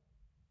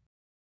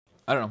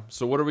 I don't know.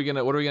 So what are we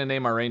gonna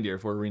name our reindeer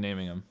if we're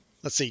renaming them?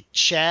 Let's see,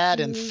 Chad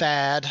and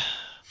Thad.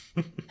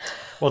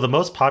 Well, the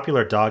most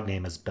popular dog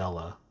name is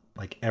Bella.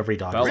 Like every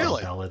dog is Bella. named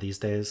Really? Bella these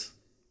days.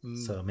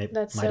 So maybe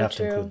That's might so have to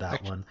true. include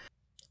that one.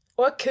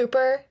 Or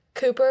Cooper.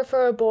 Cooper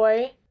for a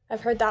boy.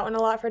 I've heard that one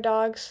a lot for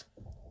dogs.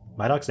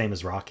 My dog's name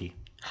is Rocky.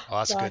 Oh,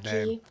 that's a good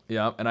name. Rocky.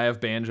 Yeah, and I have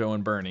Banjo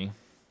and Bernie.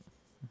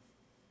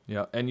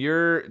 Yeah, and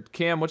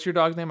Cam, what's your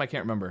dog name? I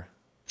can't remember.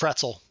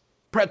 Pretzel.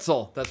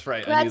 Pretzel. That's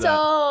right. I knew that.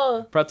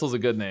 Pretzel. Pretzel's a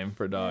good name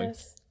for a dog.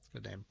 Yes.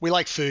 Good name. We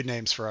like food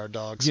names for our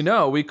dogs. You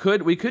know, we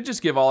could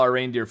just give all our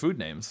reindeer food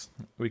names.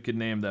 We could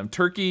name them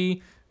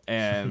Turkey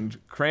and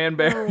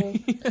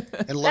Cranberry.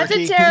 And That's a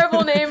Lurkey.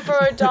 terrible name for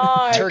a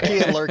dog. Turkey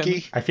and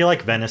Lurkey. I feel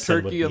like venison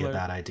would Turkey be a alert.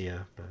 bad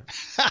idea.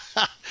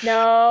 But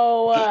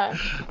No.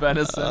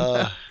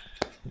 Venison.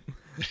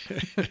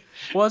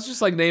 Well, it's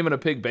just like naming a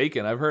pig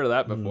Bacon. I've heard of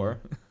that before.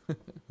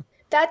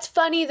 That's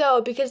funny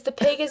though, because the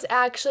pig is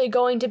actually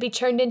going to be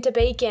turned into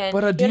bacon.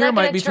 But a You're deer not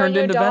might gonna be turn turned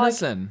your into dog-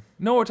 venison.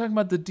 No, we're talking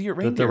about the deer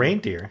reindeer. the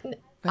reindeer.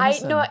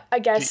 I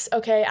guess.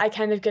 Okay, I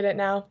kind of get it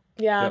now.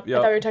 Yeah, Yep, yep.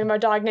 I thought we were talking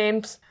about dog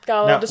names.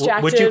 Got a Now, little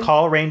distracted. would you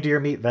call reindeer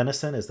meat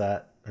venison? Is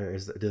that, or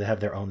do they have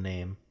their own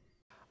name?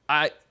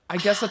 I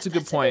guess that's a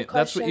good That's a good point.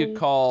 That's what you question.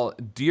 call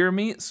deer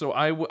meat. So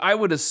I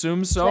would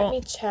assume so. Let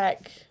me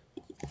check.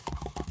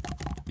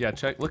 Yeah,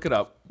 check. Look it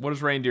up. What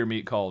is reindeer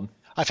meat called?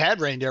 I've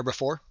had reindeer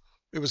before.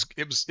 It was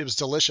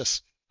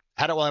delicious.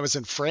 Had it while I was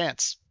in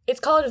France. It's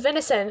called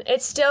venison.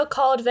 It's still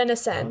called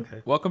venison.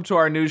 Okay. Welcome to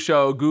our new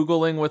show,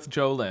 Googling with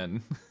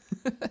Jolynn.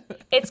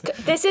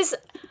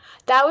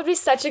 That would be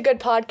such a good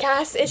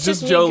podcast. It's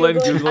Just just, me Jolynn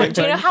Googling. Googling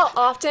Do you know things. how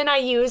often I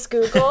use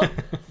Google?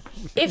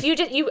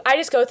 I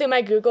just go through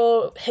my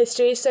Google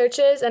history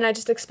searches and I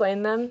just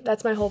explain them.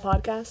 That's my whole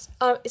podcast.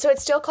 So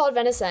it's still called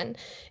venison.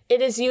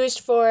 It is used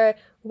for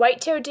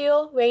white-tailed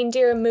deer,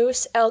 reindeer,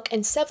 moose, elk,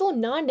 and several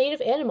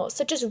non-native animals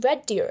such as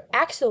red deer,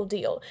 axle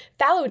deer,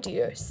 fallow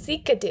deer,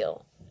 sika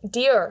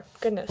deer.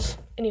 Goodness.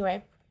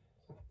 Anyway.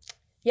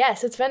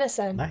 Yes, it's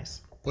venison.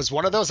 Nice. Was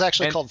one of those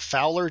actually And- called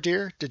Fowler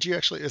deer? Did you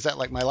actually? Is that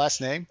like my last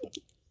name?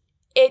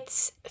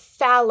 It's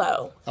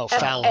fallow. Oh,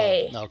 fallow.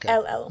 Okay.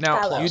 F-A-L-L. Now,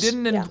 Fallow. you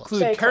didn't Yeah, include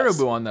very caribou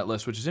close. on that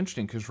list, which is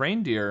interesting because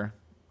reindeer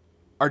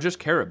are just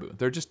caribou.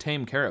 They're just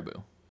tame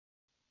caribou.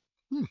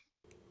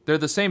 They're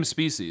the same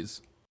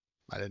species.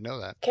 I didn't know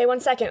that. Okay,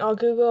 1 second. I'll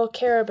Google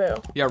caribou.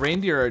 Yeah,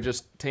 reindeer are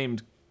just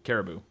tamed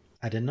caribou.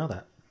 I didn't know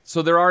that.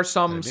 So there are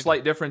some Maybe.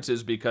 slight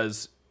differences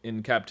because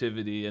in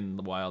captivity and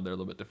the wild they're a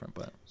little bit different.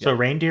 But So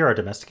reindeer are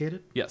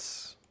domesticated?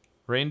 yes,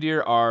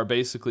 reindeer are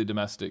basically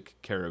domestic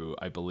caribou,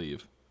 I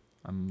believe.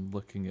 I'm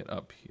looking it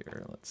up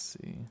here. Let's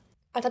see.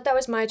 I thought that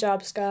was my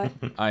job, Scott.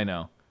 I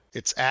know.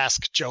 It's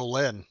Ask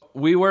Jolynn.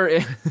 We were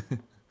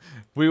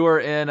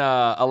in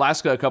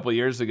Alaska a couple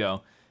years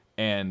ago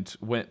and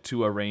went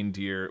to a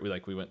reindeer.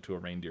 We went to a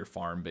reindeer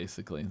farm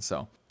basically.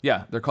 So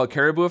yeah, they're called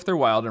caribou if they're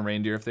wild and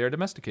reindeer if they are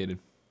domesticated.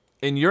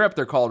 In Europe,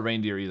 they're called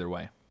reindeer either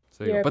way.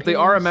 So yeah. But they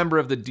are a Europeans. member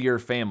of the deer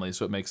family,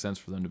 so it makes sense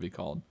for them to be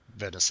called.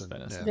 Venison.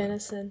 Venison. Yeah.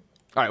 Venison.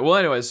 All right. Well,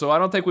 anyway, so I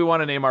don't think we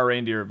want to name our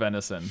reindeer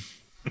venison.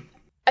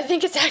 I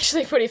think it's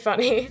actually pretty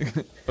funny.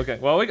 Okay.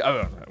 Well, we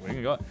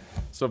can go.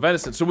 So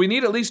venison. So we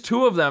need at least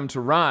two of them to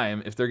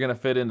rhyme if they're gonna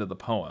fit into the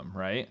poem,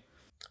 right?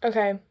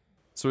 Okay.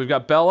 So we've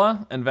got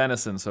Bella and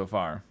venison so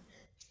far.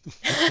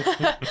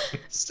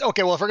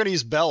 Okay, well, if we're going to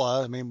use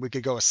Bella, I mean, we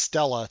could go with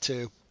Stella,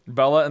 too.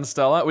 Bella and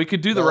Stella. We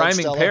could do the Bella and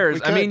rhyming Stella. pairs.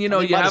 We I mean, could. you know,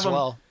 I mean, you might have as them.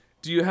 well.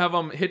 Do you have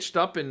them hitched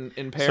up in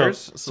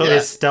pairs? So yeah.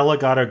 is Stella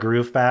Got a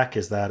Groove back?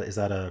 Is that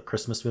a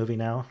Christmas movie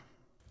now?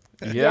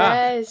 Yeah.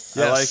 Yes.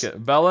 I like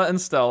it. Bella and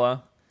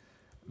Stella.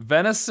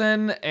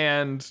 Venison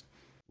and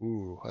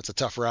Ooh, that's a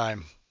tough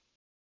rhyme.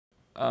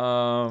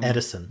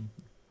 Edison.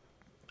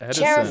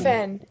 Edison.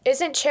 Cherofin.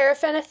 Isn't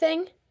cherofin a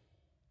thing?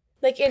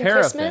 Like in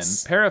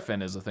Christmas?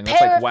 Paraffin is a thing.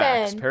 That's like wax.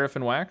 Paraffin.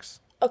 Paraffin wax?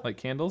 Oh. Like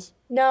candles?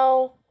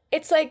 No.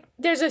 It's like,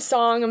 there's a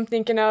song I'm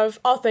thinking of.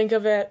 I'll think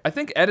of it. I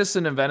think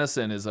Edison and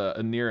venison is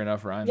a near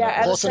enough rhyme. Yeah,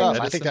 That- Close Edison. enough. I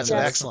Edison think that's and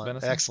an venison.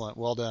 excellent. Excellent.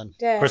 Well done.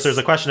 Yes. Of course, there's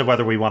a question of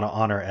whether we want to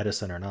honor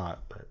Edison or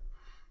not. But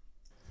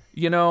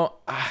You know,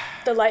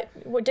 The light.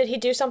 Did he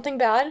do something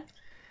bad?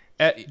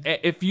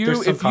 if There's you've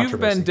some been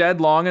controversy.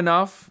 dead long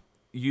enough,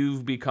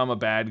 you've become a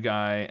bad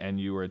guy and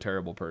you were a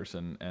terrible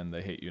person and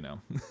they hate you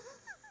now.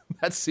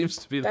 That seems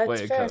to be the That's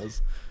way it fair.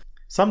 goes.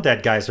 some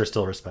dead guys are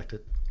still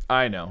respected.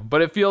 I know,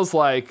 but it feels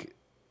like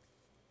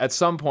at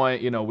some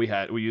point, you know,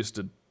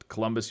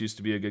 Columbus used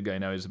to be a good guy,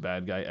 now he's a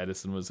bad guy.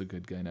 Edison was a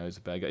good guy, now he's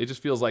a bad guy. It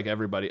just feels like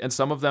everybody, and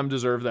some of them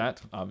deserve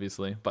that,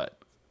 obviously, but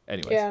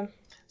anyways. Yeah.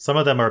 Some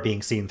of them are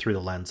being seen through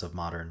the lens of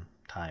modern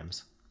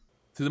times.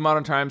 Through the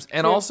modern times,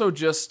 and True. also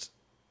just,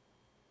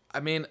 I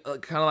mean,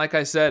 kind of like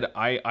I said,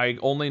 I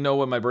only know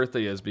what my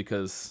birthday is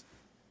because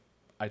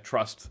I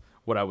trust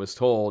what I was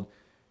told.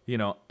 You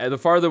know, and the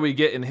farther we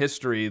get in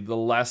history, the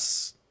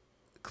less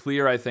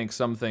clear I think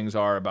some things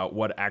are about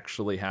what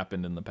actually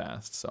happened in the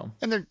past. So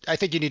And I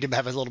think you need to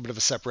have a little bit of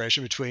a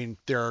separation between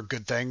there are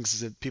good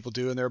things that people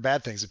do and there are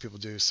bad things that people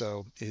do.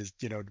 So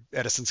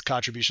Edison's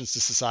contributions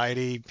to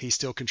society, he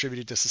still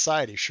contributed to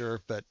society,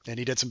 sure, and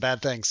he did some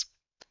bad things.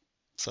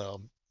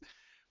 So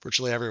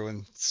virtually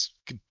everyone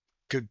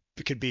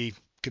could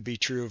be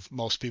true of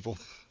most people.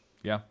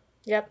 yeah,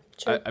 Yep.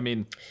 True. I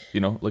mean,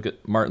 look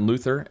at Martin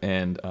Luther,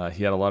 and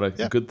he had a lot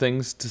of good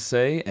things to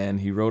say, and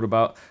he wrote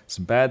about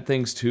some bad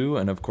things too.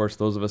 And of course,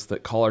 those of us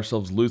that call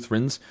ourselves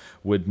Lutherans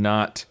would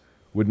not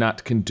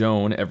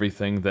condone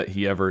everything that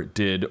he ever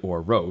did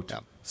or wrote. Yeah.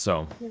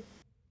 So.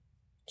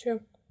 True.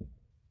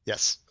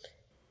 Yes.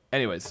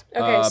 Anyways,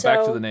 okay, so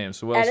back to the names.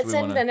 So what else do we Edison,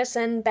 want to...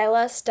 Venison,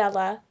 Bella,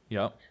 Stella.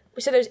 Yep.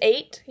 So there's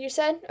 8, you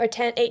said? Or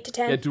 10, 8 to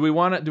 10? Yeah, do we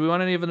want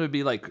any of them to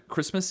be like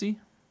Christmassy?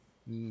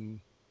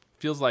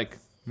 Feels like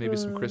maybe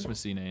some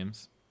Christmassy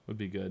names would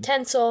be good.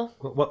 Tinsel.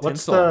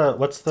 What's Tinsel.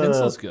 the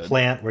Tinsel's good.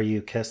 plant where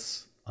you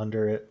kiss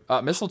under it?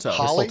 Mistletoe.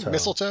 Holly?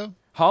 Mistletoe?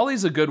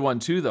 Holly's a good one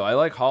too, though. I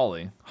like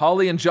holly.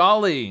 Holly and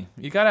jolly.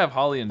 You gotta have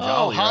holly and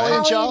jolly. Holly right?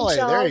 and jolly.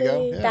 There you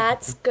go. Yeah.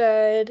 That's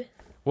good.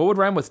 What would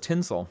rhyme with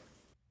tinsel?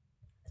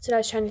 That's what I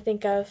was trying to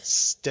think of.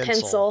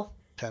 Stencil.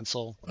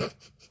 Pencil. Those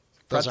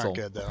Pretzel. aren't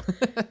good, though.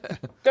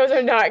 Those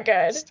are not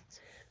good.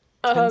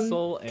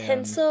 Tinsel and...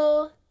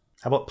 Tinsel.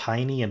 How about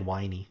piney and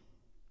whiny?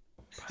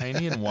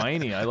 Piney and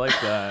whiny. I like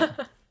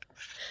that.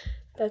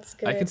 That's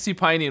good. I can see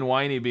Piney and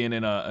Whiny being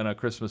in a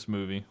Christmas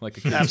movie, like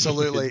a Christmas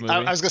Absolutely. kids movie.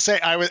 I was gonna say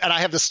I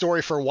have the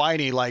story for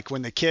Whiny, like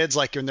when the kids,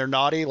 like when they're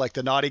naughty, like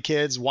the naughty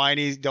kids,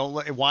 Whiny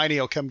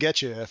will come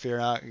get you if you're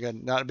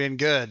not being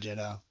good,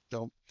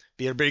 Don't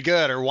be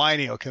good, or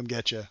Whiny will come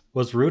get you.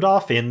 Was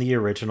Rudolph in the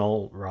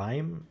original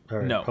rhyme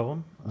or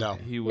poem? No,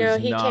 Okay. He was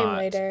he not. came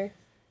later.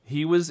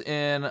 He was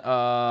in.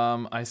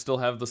 I still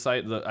have the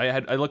site.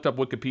 I looked up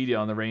Wikipedia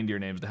on the reindeer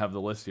names to have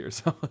the list here.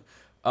 So,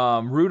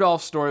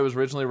 Rudolph's story was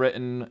originally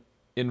written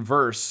in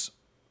verse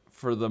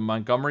for the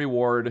Montgomery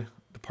Ward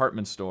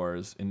department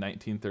stores in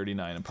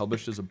 1939 and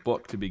published as a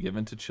book to be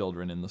given to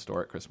children in the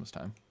store at Christmas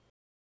time.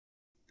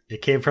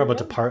 It came from a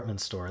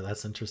department store.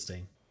 That's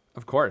interesting.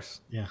 Of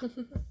course. Yeah.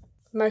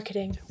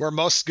 Marketing. where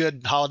most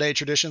good holiday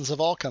traditions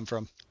have all come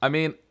from. I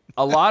mean,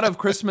 a lot of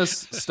Christmas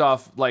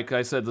stuff, like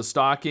I said, the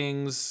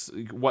stockings,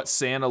 what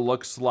Santa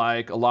looks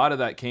like, a lot of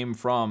that came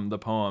from the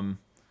poem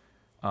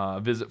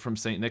Visit from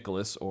St.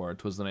 Nicholas, or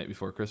 'Twas the Night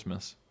Before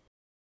Christmas.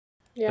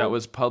 Yeah. That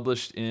was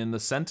published in the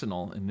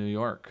Sentinel in New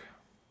York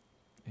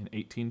in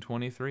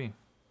 1823.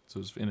 So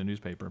it was in a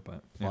newspaper,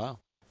 but yeah. Wow.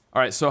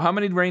 All right, so how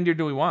many reindeer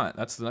do we want?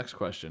 That's the next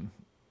question.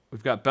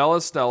 We've got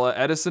Bella, Stella,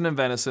 Edison and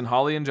Venison,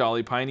 Holly and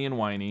Jolly, Piney and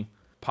Whiny,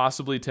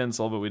 possibly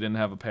Tinsel, but we didn't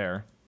have a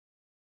pair.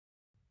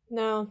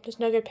 No, there's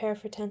no good pair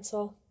for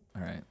Tinsel.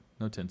 All right,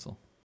 no Tinsel.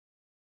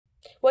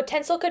 Well,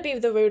 Tinsel could be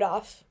the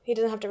Rudolph. He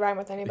doesn't have to rhyme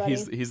with anybody.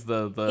 He's the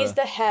He's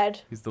the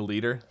head. He's the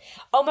leader.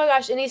 Oh my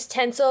gosh, and he's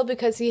tinsel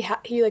because he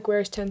like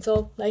wears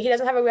tinsel. Like he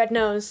doesn't have a red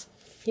nose.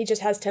 He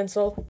just has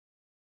tinsel.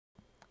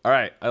 All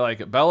right, I like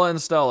it. Bella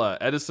and Stella,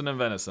 Edison and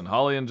Venison,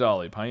 Holly and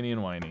Jolly, Piney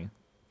and Whiny.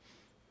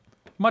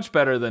 Much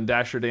better than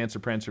Dasher, Dancer,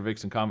 Prancer,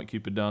 Vixen, Comet,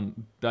 Cupid,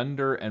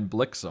 Dunder, and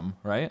Blixen,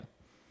 right?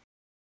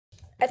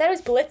 I thought it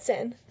was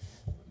Blitzen.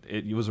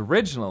 It was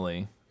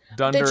originally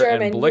Dunder The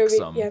German. and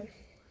Blixen. Yep.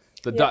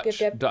 The Yep,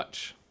 yep.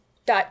 Dutch.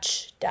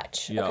 Dutch.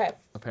 Yep, Okay.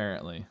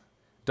 apparently.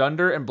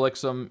 Dunder and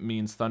Blixen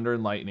means thunder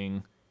and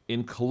lightning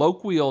in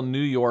colloquial New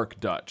York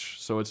Dutch.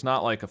 So it's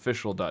not like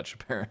official Dutch,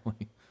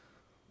 apparently.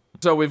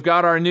 So we've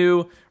got our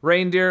new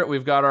reindeer.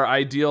 We've got our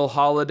ideal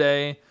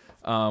holiday.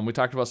 We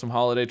talked about some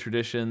holiday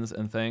traditions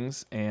and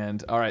things.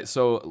 And all right,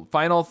 so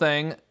final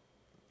thing.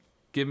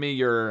 Give me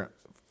your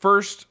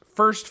first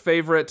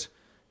favorite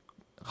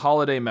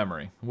holiday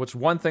memory. What's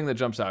one thing that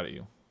jumps out at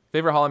you?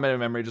 Favorite holiday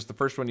memory, just the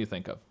first one you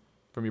think of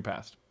from your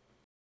past.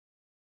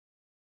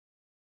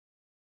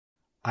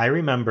 I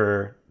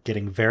remember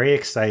getting very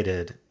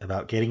excited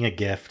about getting a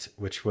gift,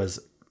 which was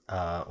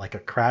like a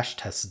crash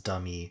test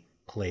dummy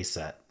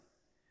playset.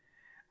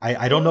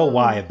 I don't know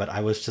why, but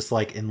I was just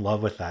like in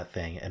love with that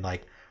thing. And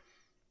like,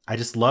 I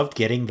just loved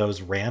getting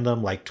those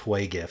random like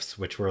toy gifts,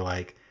 which were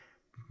like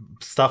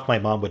stuff my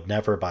mom would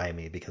never buy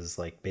me because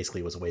like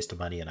basically it was a waste of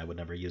money and I would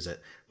never use it.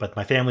 But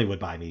my family would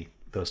buy me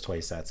those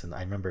toy sets. And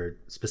I remember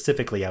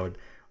specifically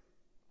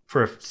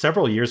for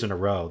several years in a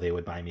row, they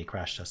would buy me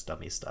crash test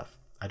dummy stuff.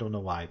 I don't know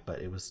why,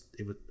 but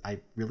I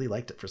really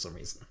liked it for some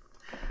reason.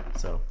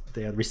 So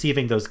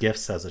receiving those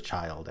gifts as a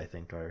child, I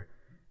think are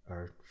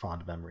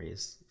fond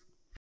memories.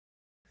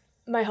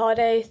 My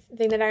holiday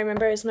thing that I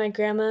remember is my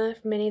grandma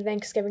many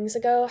Thanksgivings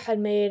ago had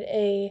made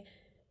a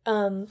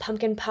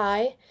pumpkin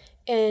pie,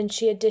 and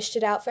she had dished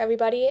it out for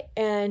everybody,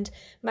 and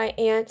my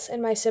aunts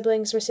and my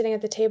siblings were sitting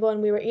at the table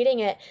and we were eating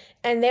it,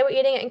 and they were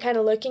eating it and kind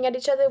of looking at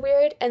each other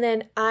weird. And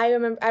then I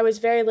remember I was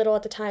very little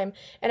at the time,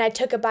 and I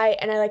took a bite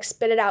and I like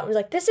spit it out and was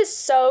like, this is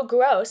so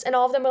gross. And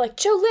all of them were like,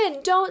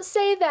 Jolynn, don't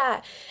say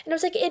that. And I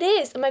was like, it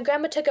is. And my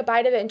grandma took a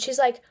bite of it and she's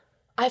like,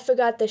 I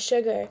forgot the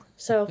sugar.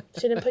 So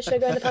she didn't put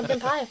sugar in the pumpkin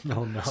pie.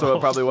 Oh no. So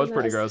it probably was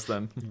pretty gross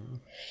then.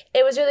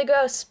 It was really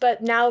gross,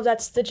 but now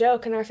that's the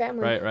joke in our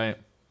family. Right.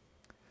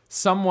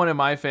 Someone in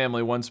my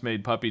family once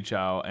made puppy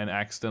chow and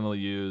accidentally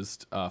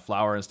used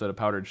flour instead of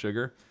powdered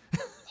sugar.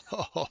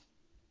 Oh,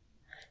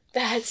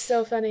 That's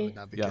so funny. would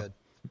not be Yeah. good.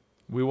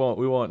 We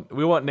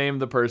won't name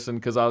the person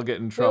because I'll get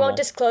in We trouble. won't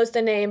disclose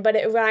the name, but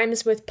it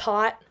rhymes with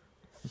pot.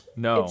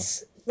 No.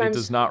 It's It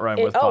does not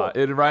rhyme with pot.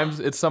 It rhymes.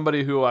 It's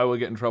somebody who I will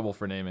get in trouble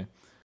for naming.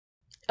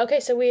 Okay,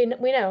 so we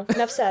know.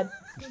 Enough said.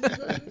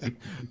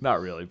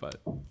 Not really, but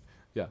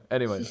yeah.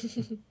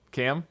 Anyways,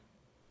 Cam,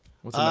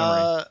 what's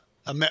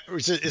a memory?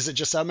 Is it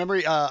just a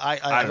memory?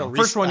 I don't know.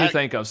 First one you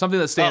think of, something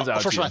that stands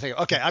out. First to one you. I think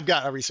of. Okay, I've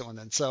got a recent one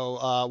then.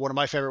 So one of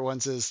my favorite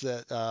ones is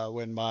that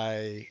when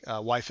my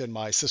wife and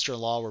my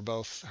sister-in-law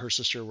her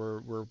sister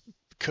were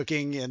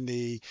cooking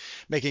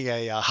making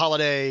a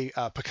holiday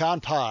pecan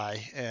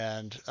pie,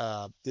 and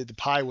the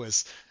pie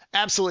was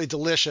absolutely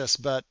delicious,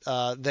 but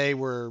they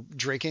were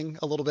drinking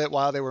a little bit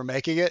while they were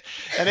making it,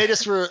 and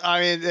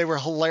they were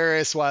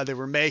hilarious while they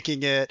were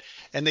making it,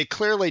 and they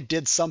clearly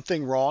did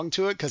something wrong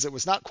to it because it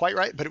was not quite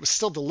right, but it was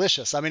still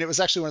delicious. I mean, it was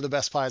actually one of the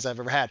best pies I've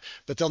ever had,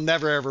 but they'll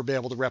never ever be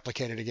able to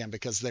replicate it again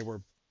because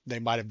they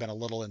might have been a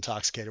little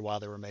intoxicated while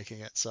they were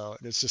making it. So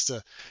it's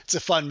a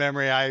fun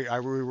memory.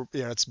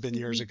 It's been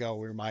years ago.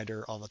 We remind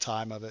her all the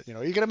time of it. You're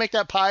going to make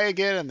that pie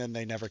again, and then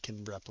they never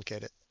can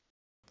replicate it.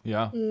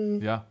 Yeah.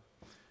 Yeah.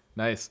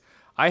 Nice.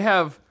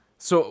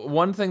 So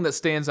one thing that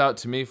stands out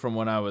to me from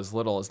when I was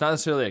little, it's not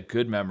necessarily a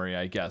good memory,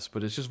 I guess,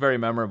 but it's just very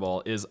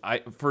memorable, is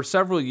for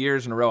several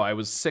years in a row, I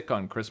was sick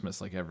on Christmas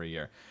like every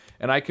year.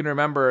 And I can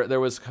remember there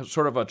was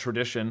sort of a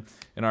tradition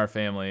in our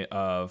family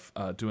of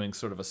doing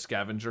sort of a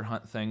scavenger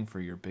hunt thing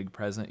for your big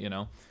present,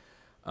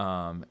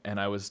 and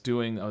I was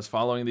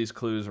following these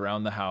clues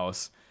around the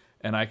house,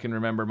 and I can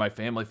remember my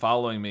family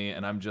following me,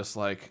 and I'm just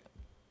like,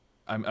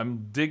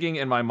 I'm digging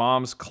in my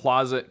mom's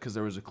closet because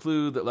there was a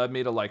clue that led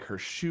me to like her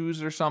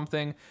shoes or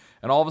something.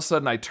 And all of a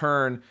sudden I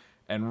turned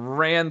and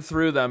ran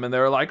through them, and they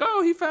were like,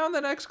 oh, he found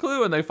the next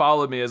clue. And they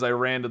followed me as I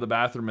ran to the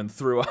bathroom and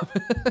threw up.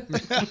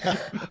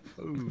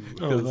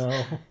 Oh,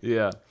 no.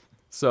 Yeah.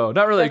 So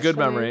not really That's a good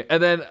funny. memory.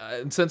 And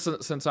then since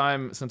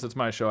it's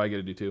my show, I get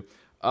to do two.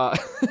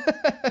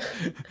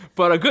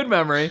 But a good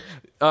memory,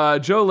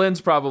 Joe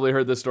Lynn's probably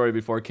heard this story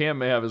before. Cam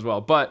may have as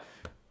well. But,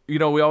 we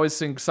always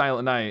sing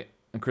Silent Night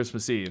on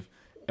Christmas Eve.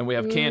 And we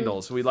have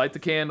candles. We light the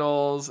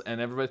candles,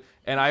 and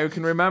I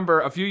can remember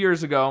a few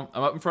years ago,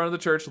 I'm up in front of the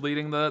church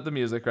leading the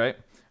music, right?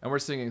 And we're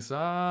singing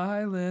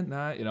Silent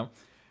Night,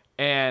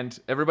 and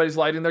everybody's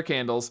lighting their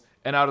candles.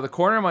 And out of the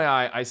corner of my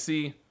eye, I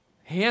see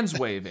hands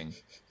waving.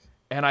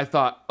 And I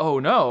thought, oh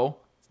no,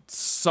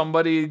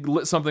 somebody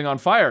lit something on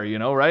fire,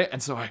 right?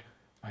 And so my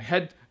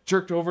head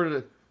jerked over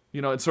to,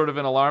 it's sort of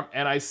an alarm.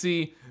 And I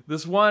see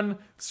this one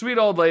sweet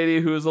old lady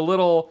who's a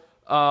little,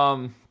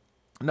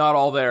 not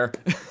all there.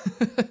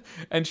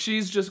 And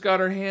she's just got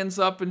her hands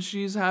up, and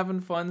she's having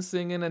fun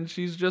singing, and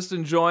she's just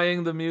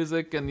enjoying the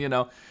music, and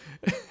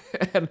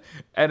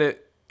and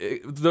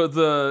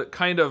the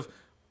kind of,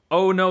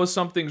 oh no,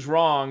 something's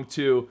wrong,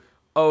 to,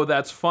 oh,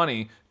 that's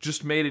funny,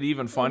 just made it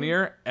even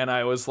funnier. And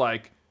I was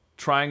like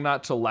trying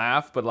not to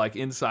laugh, but like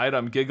inside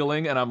I'm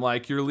giggling, and I'm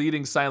like, you're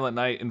leading Silent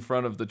Night in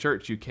front of the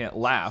church, you can't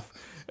laugh.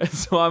 And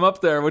so I'm up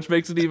there, which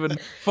makes it even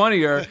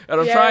funnier,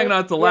 and I'm trying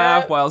not to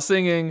laugh while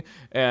singing.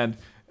 And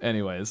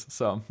anyways,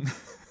 so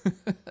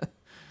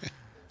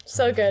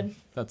So good.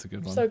 that's a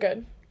good one. So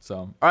good. So,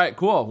 all right,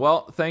 cool.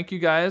 Well, thank you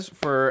guys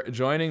for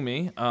joining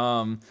me,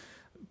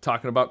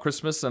 talking about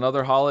Christmas and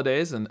other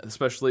holidays, and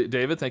especially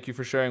David, thank you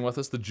for sharing with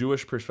us the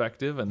Jewish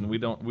perspective. And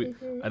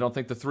I don't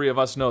think the three of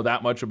us know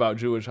that much about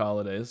Jewish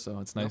holidays,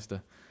 so it's nice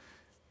to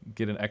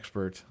get an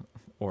expert,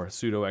 or a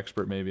pseudo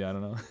expert, maybe, I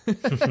don't know,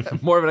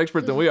 more of an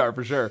expert than we are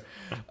for sure.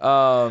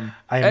 I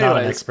am not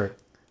an expert.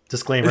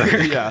 Disclaimer.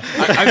 Yeah,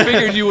 I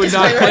figured you would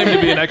not claim to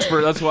be an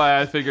expert. That's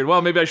why I figured,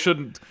 well, maybe I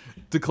shouldn't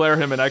declare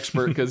him an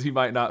expert because he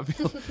might not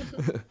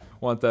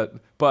want that.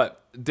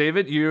 But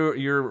David,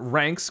 your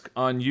Ranksk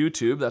on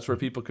YouTube. That's where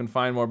people can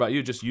find more about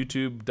you. Just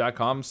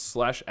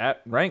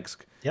youtube.com/@Ranksk.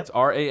 Yep. It's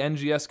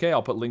RANGSK.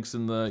 I'll put links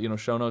in the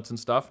show notes and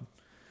stuff.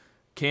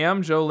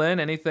 Cam, Joe Lynn,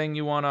 anything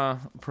you want to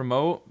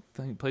promote?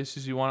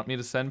 Places you want me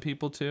to send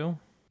people to?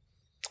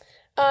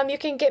 You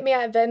can get me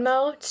at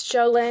Venmo. It's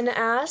Jolyn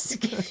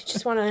Ask. If you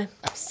just want to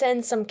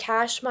send some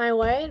cash my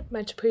way,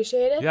 much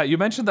appreciated. Yeah, you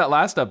mentioned that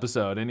last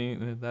episode.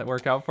 Did that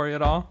work out for you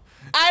at all?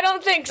 I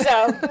don't think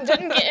so.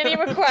 Didn't get any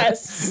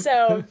requests,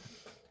 so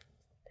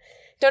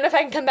don't know if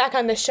I can come back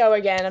on the show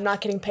again. I'm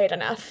not getting paid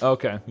enough.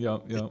 Okay.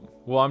 Yep.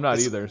 Well, I'm not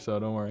either, so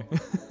don't worry.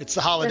 It's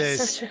the holidays.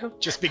 That's so true.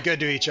 Just be good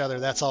to each other.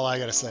 That's all I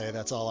gotta say.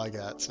 That's all I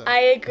got. So I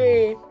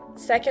agree.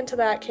 Second to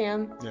that,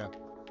 Cam. yeah.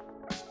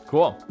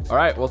 Cool. All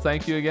right. Well,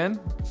 thank you again.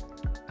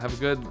 Have a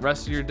good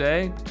rest of your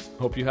day.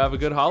 Hope you have a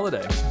good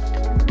holiday.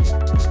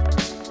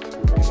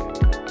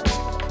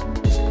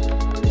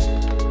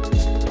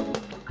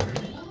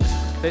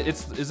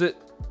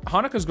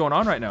 Hanukkah's going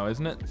on right now,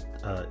 isn't it?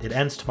 It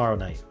ends tomorrow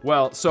night.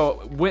 Well,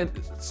 so when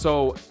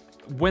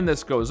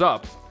this goes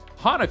up,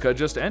 Hanukkah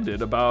just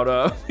ended about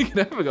a week and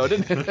a half ago,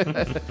 didn't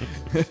it?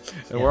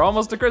 And we're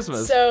almost to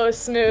Christmas. So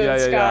smooth, Yeah.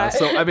 Scott.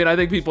 So I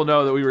think people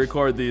know that we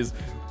record these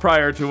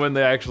prior to when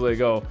they actually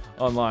go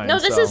online. No,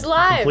 this is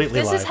live. Completely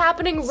This is live.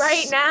 happening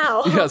right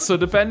now. Yeah, so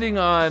depending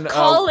on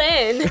Call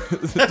in.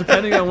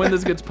 depending on when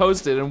this gets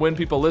posted and when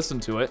people listen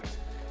to it,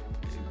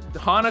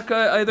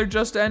 Hanukkah either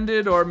just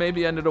ended or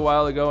maybe ended a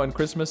while ago and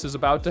Christmas is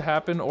about to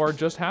happen or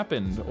just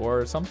happened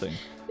or something.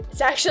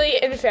 It's actually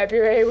in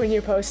February when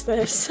you post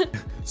this.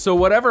 So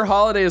whatever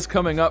holiday is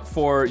coming up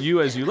for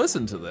you as you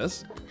listen to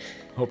this,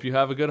 hope you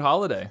have a good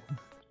holiday.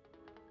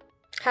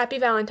 Happy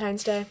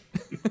Valentine's Day.